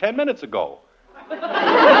to leave 10 minutes ago.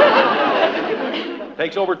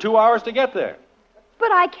 Takes over 2 hours to get there.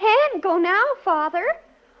 But I can't go now, Father.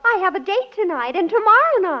 I have a date tonight and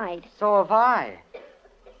tomorrow night. So have I.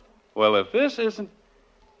 Well, if this isn't...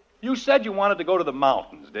 You said you wanted to go to the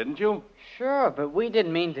mountains, didn't you? Sure, but we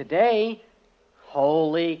didn't mean today.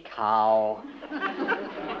 Holy cow.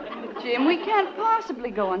 Jim, we can't possibly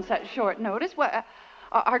go on such short notice. Well,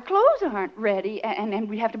 our clothes aren't ready, and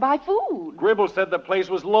we have to buy food. Gribble said the place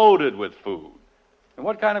was loaded with food. And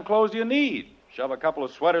what kind of clothes do you need? Shove a couple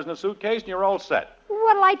of sweaters in a suitcase and you're all set.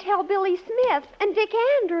 What'll I tell Billy Smith and Dick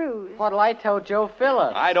Andrews? What'll I tell Joe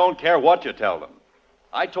Phillips? I don't care what you tell them.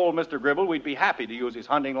 I told Mr. Gribble we'd be happy to use his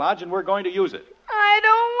hunting lodge, and we're going to use it. I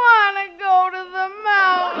don't want to go to the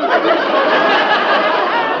mountains.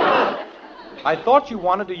 I thought you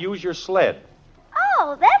wanted to use your sled.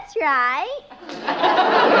 Oh, that's right.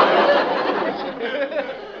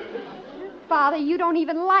 Father, you don't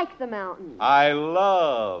even like the mountains. I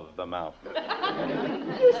love the mountains.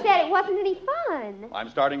 You said it wasn't any fun. I'm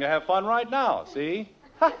starting to have fun right now, see?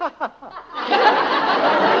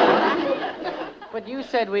 But you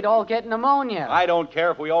said we'd all get pneumonia. I don't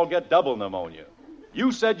care if we all get double pneumonia.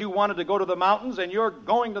 You said you wanted to go to the mountains, and you're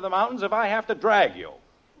going to the mountains if I have to drag you.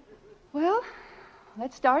 Well,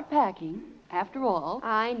 let's start packing. After all.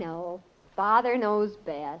 I know. Father knows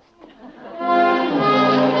best.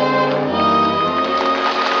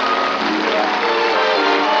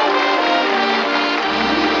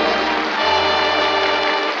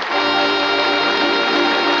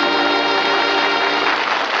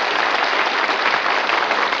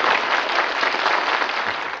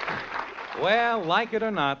 Well, like it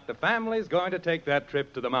or not, the family's going to take that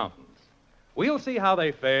trip to the mountains. We'll see how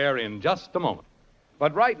they fare in just a moment.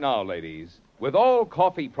 But right now, ladies, with all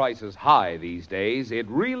coffee prices high these days, it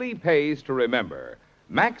really pays to remember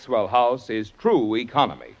Maxwell House is true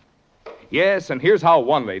economy. Yes, and here's how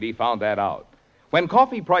one lady found that out. When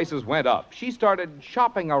coffee prices went up, she started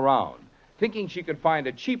shopping around, thinking she could find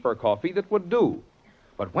a cheaper coffee that would do.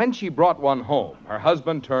 But when she brought one home, her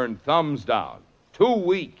husband turned thumbs down. Too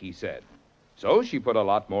weak, he said. So she put a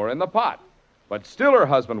lot more in the pot. But still her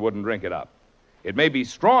husband wouldn't drink it up. It may be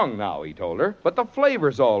strong now, he told her, but the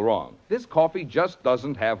flavor's all wrong. This coffee just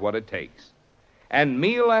doesn't have what it takes. And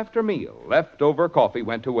meal after meal, leftover coffee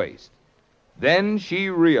went to waste. Then she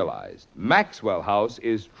realized Maxwell House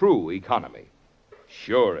is true economy.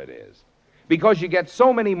 Sure it is. Because you get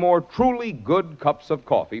so many more truly good cups of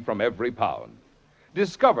coffee from every pound.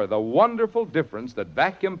 Discover the wonderful difference that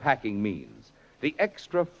vacuum packing means. The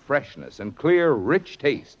extra freshness and clear, rich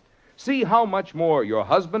taste. See how much more your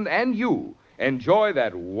husband and you enjoy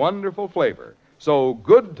that wonderful flavor. So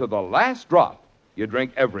good to the last drop, you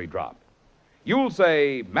drink every drop. You'll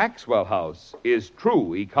say Maxwell House is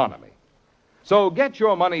true economy. So get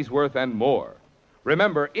your money's worth and more.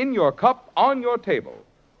 Remember, in your cup, on your table,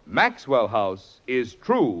 Maxwell House is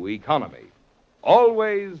true economy.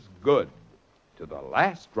 Always good to the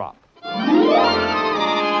last drop.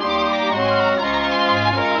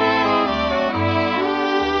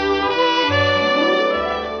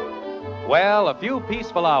 Well, a few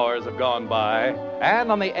peaceful hours have gone by,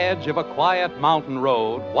 and on the edge of a quiet mountain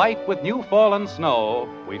road, white with new-fallen snow,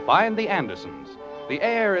 we find the Andersons. The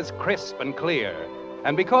air is crisp and clear,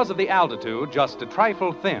 and because of the altitude, just a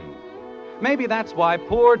trifle thin. Maybe that's why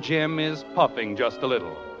poor Jim is puffing just a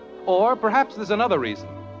little. Or perhaps there's another reason,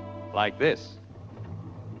 like this.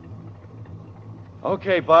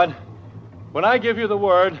 Okay, Bud. When I give you the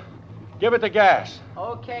word, give it the gas.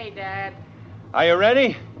 Okay, Dad. Are you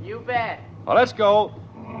ready? You bet. Well, let's go.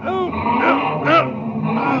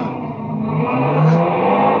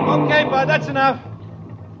 Okay, Bud, that's enough.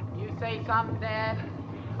 You say something, Dad?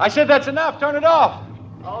 I said that's enough. Turn it off.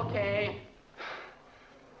 Okay.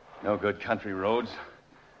 No good country roads.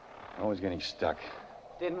 Always getting stuck.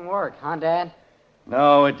 Didn't work, huh, Dad?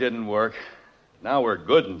 No, it didn't work. Now we're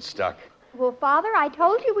good and stuck. Well, Father, I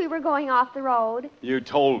told you we were going off the road. You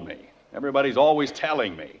told me. Everybody's always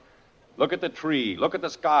telling me. Look at the tree. Look at the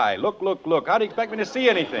sky. Look, look, look. How do you expect me to see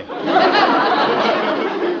anything?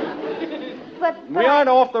 But we aren't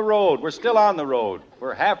off the road. We're still on the road.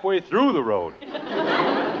 We're halfway through the road.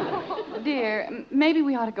 Dear, maybe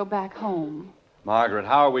we ought to go back home. Margaret,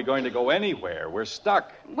 how are we going to go anywhere? We're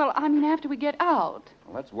stuck. Well, I mean, after we get out.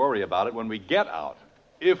 Well, let's worry about it when we get out.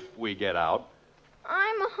 If we get out.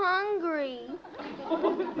 I'm hungry.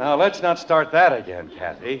 Now, let's not start that again,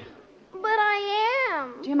 Kathy. But I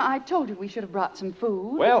am. Jim, I told you we should have brought some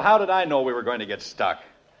food. Well, how did I know we were going to get stuck?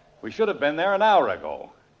 We should have been there an hour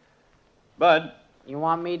ago. Bud? You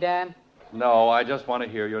want me, Dad? No, I just want to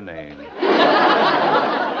hear your name.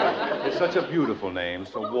 It's such a beautiful name,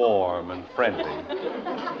 so warm and friendly.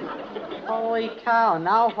 Holy cow,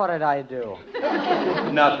 now what did I do?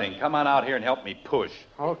 Nothing. Come on out here and help me push.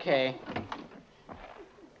 Okay.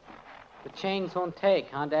 The chains won't take,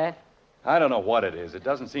 huh, Dad? I don't know what it is. It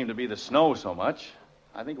doesn't seem to be the snow so much.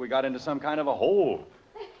 I think we got into some kind of a hole.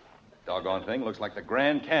 Doggone thing looks like the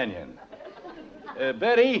Grand Canyon.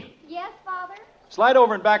 Betty? Yes, Father? Slide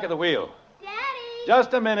over in back of the wheel. Daddy!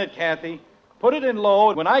 Just a minute, Kathy. Put it in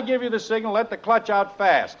low. When I give you the signal, let the clutch out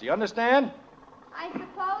fast. Do you understand? I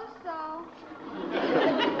suppose so.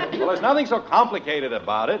 Well, there's nothing so complicated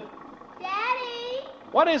about it. Daddy!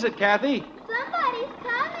 What is it, Kathy? Somebody's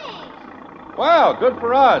coming. Well, good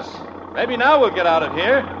for us. Maybe now we'll get out of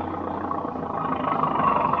here.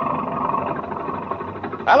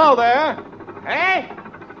 Hello there. Hey?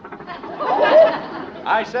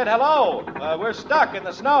 I said hello. We're stuck in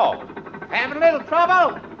the snow. Having a little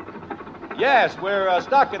trouble? Yes, we're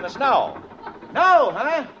stuck in the snow. No,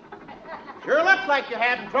 huh? Sure looks like you're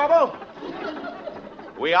having trouble.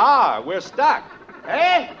 We are. We're stuck.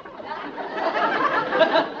 Eh?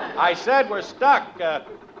 I said we're stuck. Can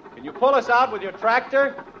you pull us out with your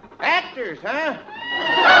tractor? Actors, huh?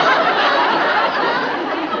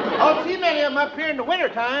 Don't see many of them up here in the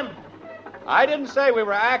wintertime. I didn't say we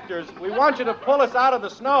were actors. We want you to pull us out of the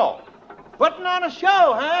snow. Putting on a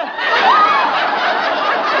show, huh?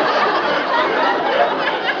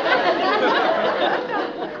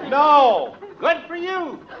 No. Good for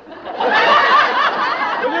you.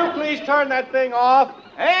 Will you please turn that thing off?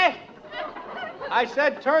 Eh? I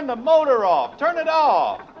said turn the motor off. Turn it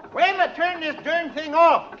off. Wait till I turn this darn thing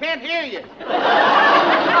off. Can't hear you.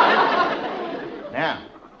 Now,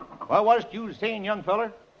 what was it you was saying, young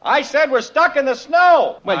feller? I said we're stuck in the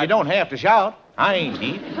snow. Well, you don't have to shout. I ain't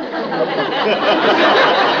deep.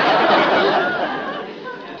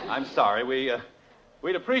 I'm sorry.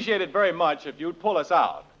 We'd appreciate it very much if you'd pull us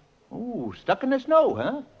out. Ooh, stuck in the snow,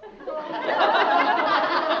 huh?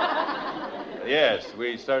 Yes,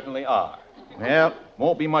 we certainly are. Well,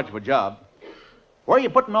 won't be much of a job. Where are you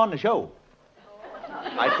putting on the show?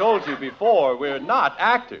 I told you before, we're not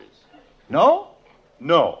actors. No?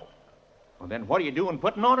 No. Well, then what are you doing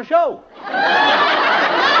putting on a show?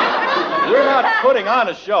 We're not putting on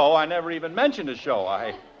a show. I never even mentioned a show.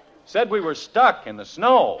 I said we were stuck in the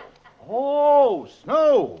snow. Oh,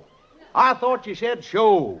 snow. I thought you said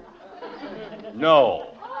show.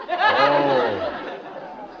 No. Oh.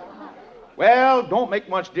 Well, don't make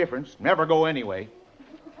much difference. Never go anyway.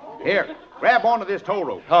 Here, grab onto this tow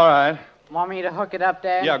rope. All right. Want me to hook it up,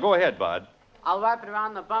 Dad? Yeah, go ahead, Bud. I'll wrap it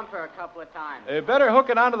around the bumper a couple of times. You better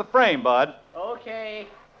hook it onto the frame, Bud. Okay.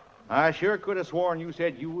 I sure could have sworn you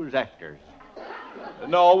said you was actors.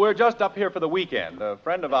 No, we're just up here for the weekend. A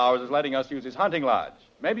friend of ours is letting us use his hunting lodge.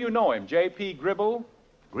 Maybe you know him, J.P. Gribble.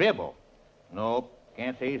 Gribble? Nope,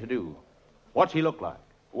 can't say as I do. What's he look like?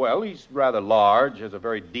 Well, he's rather large, has a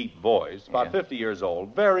very deep voice, about Yeah. 50 years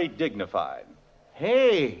old, very dignified.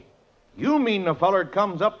 Hey, you mean the feller that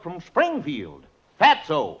comes up from Springfield.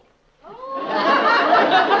 Fatso.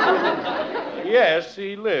 Yes,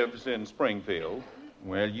 he lives in Springfield.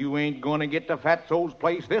 Well, you ain't going to get to Fatso's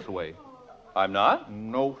place this way. I'm not?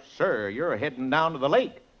 No, sir. You're heading down to the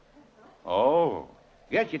lake. Oh.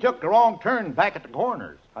 Yes, you took the wrong turn back at the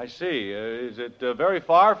corners. I see. Is it very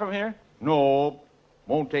far from here? No,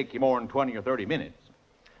 won't take you more than 20 or 30 minutes.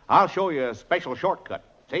 I'll show you a special shortcut.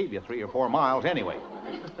 Save you 3 or 4 miles anyway.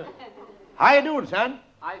 How you doing, son?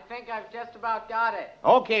 I think I've just about got it.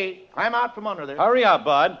 Okay, climb out from under there. Hurry up,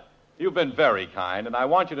 Bud. You've been very kind, and I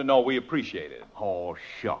want you to know we appreciate it. Oh,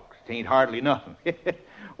 shucks. It ain't hardly nothing.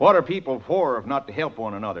 What are people for if not to help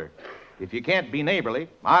one another? If you can't be neighborly,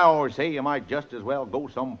 I always say you might just as well go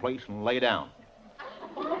someplace and lay down.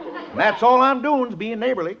 And that's all I'm doing is being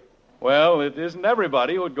neighborly. Well, it isn't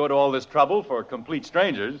everybody who would go to all this trouble for complete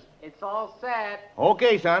strangers. It's all set.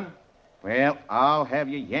 Okay, son. Well, I'll have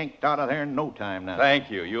you yanked out of there in no time now.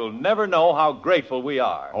 Thank you. You'll never know how grateful we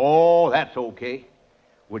are. Oh, that's okay.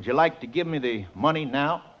 Would you like to give me the money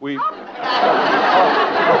now?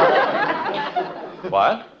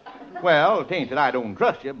 What? Well, it ain't that I don't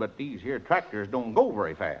trust you, but these here tractors don't go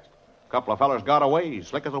very fast. A couple of fellers got away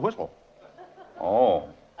slick as a whistle. Oh.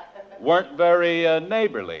 Weren't very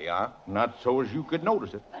neighborly, huh? Not so as you could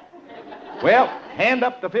notice it. Well, hand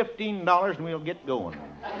up the $15 and we'll get going.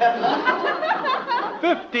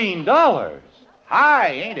 $15? High,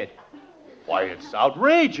 ain't it? Why, it's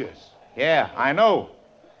outrageous. Yeah, I know.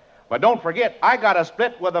 But don't forget, I got a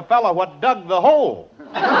split with the fella what dug the hole.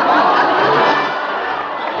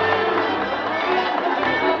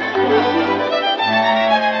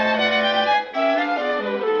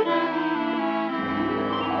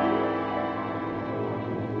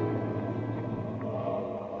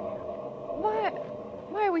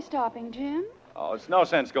 Why are we stopping, Jim? Oh, it's no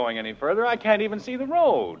sense going any further. I can't even see the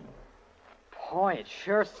road. Boy, it's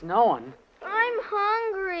sure snowing. I'm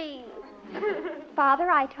hungry. Father,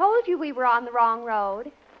 I told you we were on the wrong road.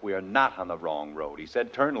 We are not on the wrong road. He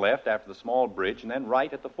said turn left after the small bridge and then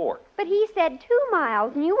right at the fork. But he said 2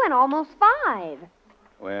 miles, and you went almost 5.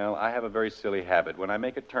 Well, I have a very silly habit. When I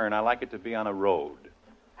make a turn, I like it to be on a road.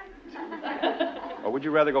 Or would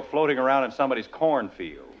you rather go floating around in somebody's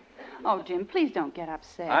cornfield? Oh, Jim, please don't get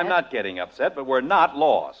upset. I'm not getting upset, but we're not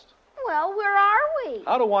lost. Well, where are we?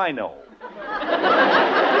 How do I know?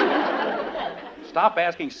 Stop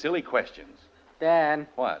asking silly questions. Dad.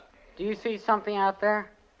 What? Do you see something out there?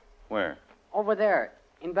 Where? Over there,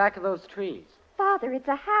 in back of those trees. Father, it's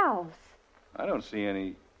a house. I don't see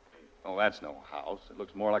any... Oh, that's no house. It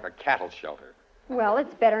looks more like a cattle shelter. Well,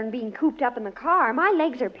 it's better than being cooped up in the car. My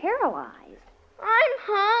legs are paralyzed. I'm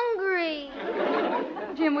hungry.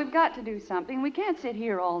 Jim, we've got to do something. We can't sit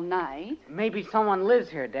here all night. Maybe someone lives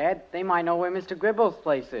here, Dad. They might know where Mr. Gribble's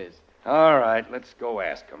place is. All right, let's go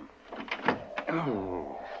ask him.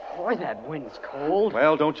 Boy, that wind's cold.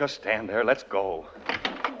 Well, don't just stand there. Let's go.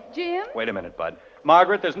 Jim? Wait a minute, Bud.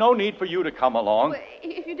 Margaret, there's no need for you to come along. Well,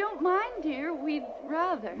 if you don't mind, dear, we'd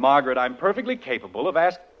rather. Margaret, I'm perfectly capable of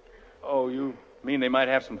asking... Oh, you mean they might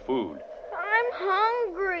have some food? I'm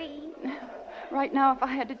hungry. Right now, if I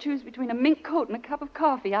had to choose between a mink coat and a cup of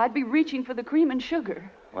coffee, I'd be reaching for the cream and sugar.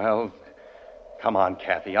 Well, come on,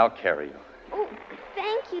 Kathy. I'll carry you. Oh,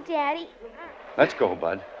 thank you, Daddy. Let's go,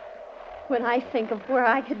 Bud. When I think of where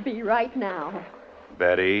I could be right now,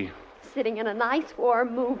 Betty. sitting in a nice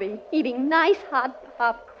warm movie, eating nice hot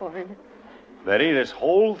popcorn. Betty, this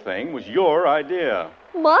whole thing was your idea.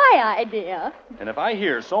 My idea. And if I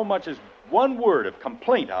hear so much as one word of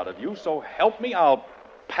complaint out of you, so help me, I'll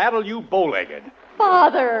paddle you bow-legged.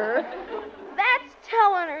 Father. That's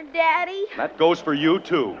telling her, Daddy. That goes for you,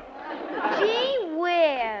 too. Gee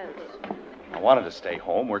whiz. I wanted to stay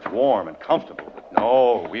home where it's warm and comfortable, but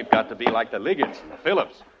no, we've got to be like the Liggetts and the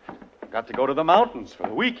Phillips. Got to go to the mountains for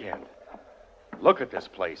the weekend. Look at this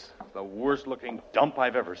place. It's the worst-looking dump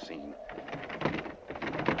I've ever seen.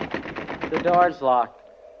 The door's locked.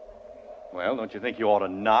 Well, don't you think you ought to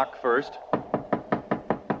knock first?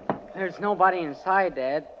 There's nobody inside,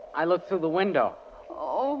 Dad. I looked through the window.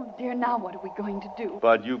 Oh, dear, now what are we going to do?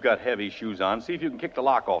 Bud, you've got heavy shoes on. See if you can kick the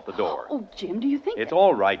lock off the door. Oh, Jim, do you think... It's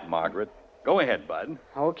all right, Margaret. Go ahead, Bud.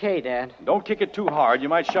 Okay, Dad. Don't kick it too hard. You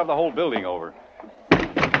might shove the whole building over.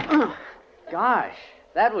 Gosh,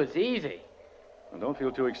 that was easy. Well, don't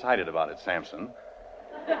feel too excited about it, Samson.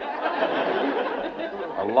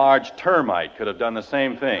 A large termite could have done the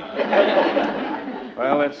same thing.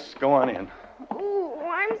 Well, let's go on in. Ooh,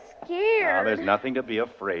 I'm scared. Now, there's nothing to be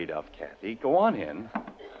afraid of, Kathy. Go on in.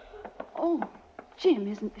 Oh, Jim,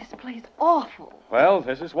 isn't this place awful? Well,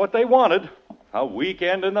 this is what they wanted. A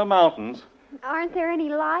weekend in the mountains. Aren't there any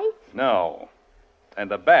lights? No.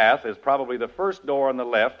 And the bath is probably the first door on the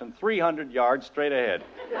left and 300 yards straight ahead.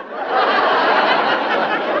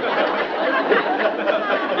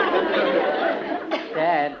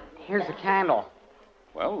 Dad, here's a candle.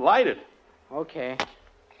 Well, light it. Okay.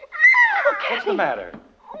 What's the matter?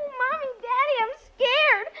 Oh, Mommy, Daddy, I'm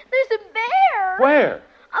scared. There's a bear. Where?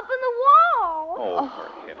 Up in the wall. Oh, for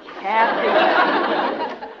heaven's sake. Kathy.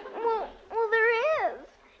 Well, there is.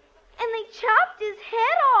 And they chopped his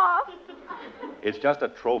head off. It's just a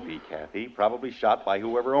trophy, Kathy, probably shot by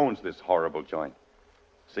whoever owns this horrible joint.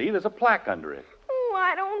 See, there's a plaque under it. Oh,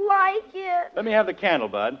 I don't like it. Let me have the candle,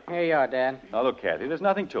 Bud. Here you are, Dad. Now, look, Kathy, there's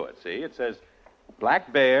nothing to it. See, it says,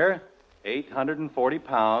 Black Bear, 840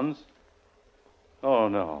 pounds. Oh,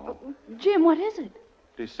 no. Jim, what is it?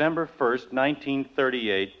 December 1st,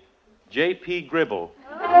 1938, J.P. Gribble.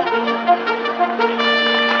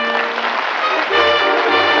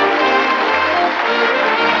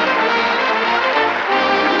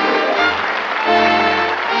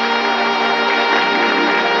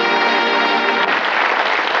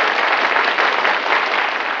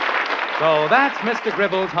 So that's Mr.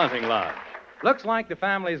 Gribble's hunting lodge. Looks like the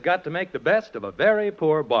family's got to make the best of a very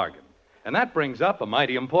poor bargain. And that brings up a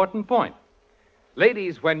mighty important point.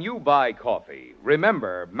 Ladies, when you buy coffee,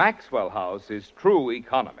 remember Maxwell House is true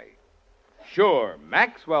economy. Sure,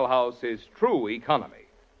 Maxwell House is true economy.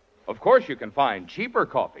 Of course, you can find cheaper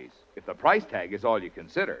coffees if the price tag is all you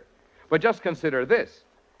consider. But just consider this.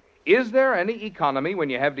 Is there any economy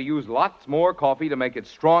when you have to use lots more coffee to make it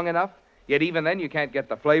strong enough, yet even then you can't get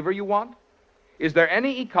the flavor you want? Is there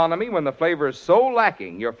any economy when the flavor is so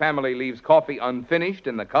lacking your family leaves coffee unfinished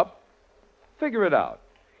in the cup? Figure it out.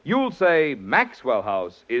 You'll say Maxwell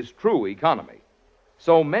House is true economy.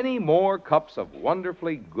 So many more cups of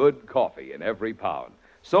wonderfully good coffee in every pound.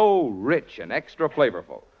 So rich and extra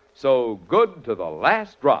flavorful. So good to the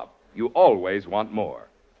last drop. You always want more.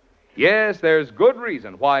 Yes, there's good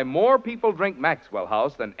reason why more people drink Maxwell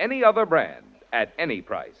House than any other brand at any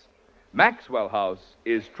price. Maxwell House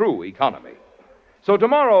is true economy. So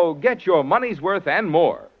tomorrow, get your money's worth and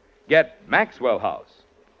more. Get Maxwell House.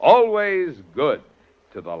 Always good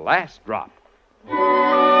to the last drop.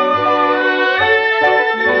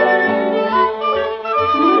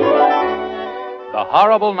 The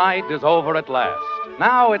horrible night is over at last.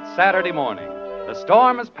 Now it's Saturday morning. The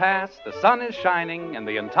storm has passed, the sun is shining, and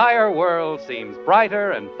the entire world seems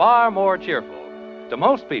brighter and far more cheerful. To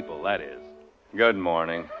most people, that is. Good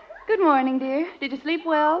morning. Good morning, dear. Did you sleep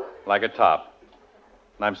well? Like a top.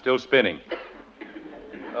 And I'm still spinning.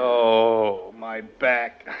 Oh, my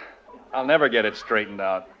back. I'll never get it straightened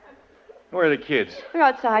out. Where are the kids? They're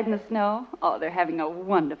outside in the snow. Oh, they're having a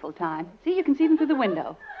wonderful time. See, you can see them through the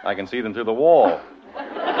window. I can see them through the wall.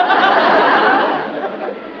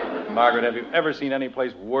 Margaret, have you ever seen any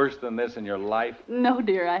place worse than this in your life? No,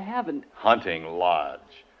 dear, I haven't. Hunting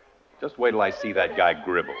Lodge. Just wait till I see that guy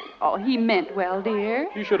Gribble. Oh, he meant well, dear.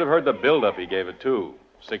 You should have heard the build-up he gave it, too.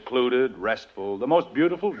 Secluded, restful, the most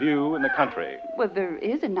beautiful view in the country. Well, there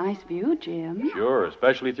is a nice view, Jim. Sure,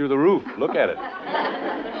 especially through the roof. Look at it.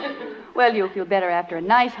 Well, you'll feel better after a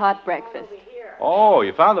nice hot breakfast. Oh,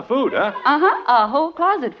 you found the food, huh? Uh-huh, a whole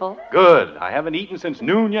closet full. Good. I haven't eaten since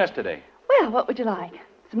noon yesterday. Well, what would you like?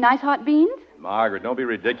 Some nice hot beans? Margaret, don't be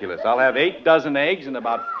ridiculous. I'll have 8 dozen eggs and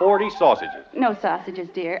about 40 sausages. No sausages,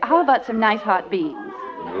 dear. How about some nice hot beans?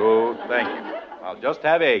 No, thank you. I'll just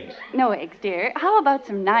have eggs. No eggs, dear. How about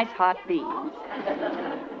some nice hot beans?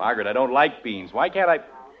 Margaret, I don't like beans. Why can't I...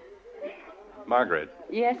 Margaret.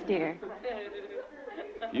 Yes, dear.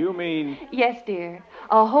 You mean... Yes, dear.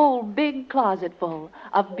 A whole big closet full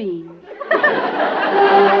of beans.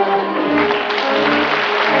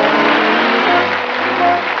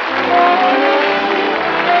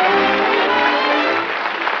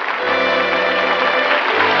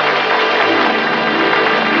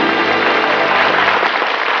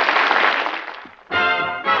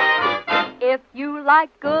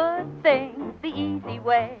 the easy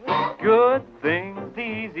way. Good things the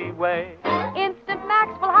easy way. Instant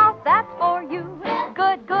Maxwell House, that's for you.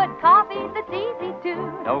 Good, good coffee that's easy too.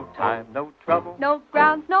 No time, no trouble. No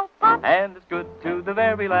grounds, no pot. And it's good to the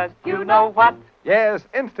very last. You know what? Yes,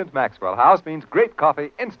 Instant Maxwell House means great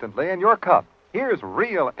coffee instantly in your cup. Here's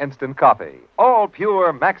real instant coffee. All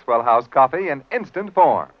pure Maxwell House coffee in instant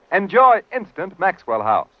form. Enjoy instant Maxwell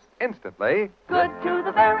House. Instantly. Good to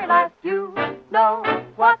the very last. You know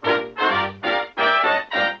what?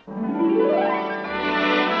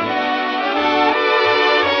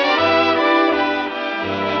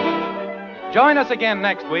 Join us again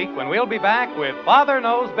next week when we'll be back with Father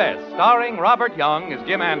Knows Best, starring Robert Young as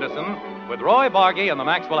Jim Anderson, with Roy Bargy and the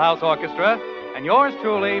Maxwell House Orchestra, and yours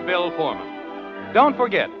truly, Bill Foreman. Don't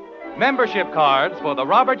forget, membership cards for the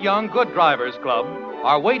Robert Young Good Drivers Club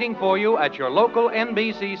are waiting for you at your local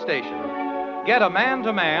NBC station. Get a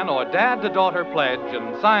man-to-man or dad-to-daughter pledge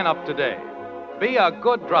and sign up today. Be a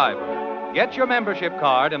good driver. Get your membership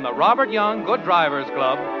card in the Robert Young Good Drivers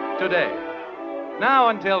Club today. Now,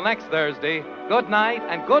 until next Thursday, good night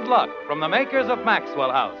and good luck from the makers of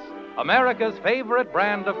Maxwell House, America's favorite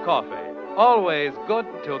brand of coffee. Always good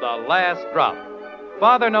to the last drop.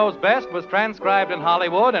 Father Knows Best was transcribed in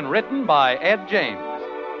Hollywood and written by Ed James.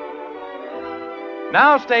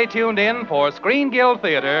 Now stay tuned in for Screen Guild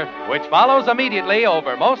Theater, which follows immediately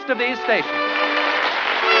over most of these stations.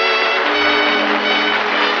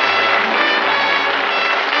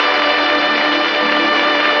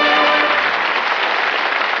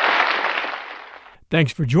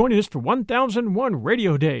 Thanks for joining us for 1001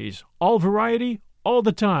 Radio Days, all variety, all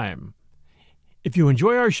the time. If you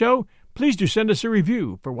enjoy our show, please do send us a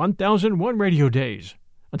review for 1001 Radio Days.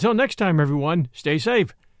 Until next time, everyone, stay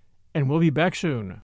safe, and we'll be back soon.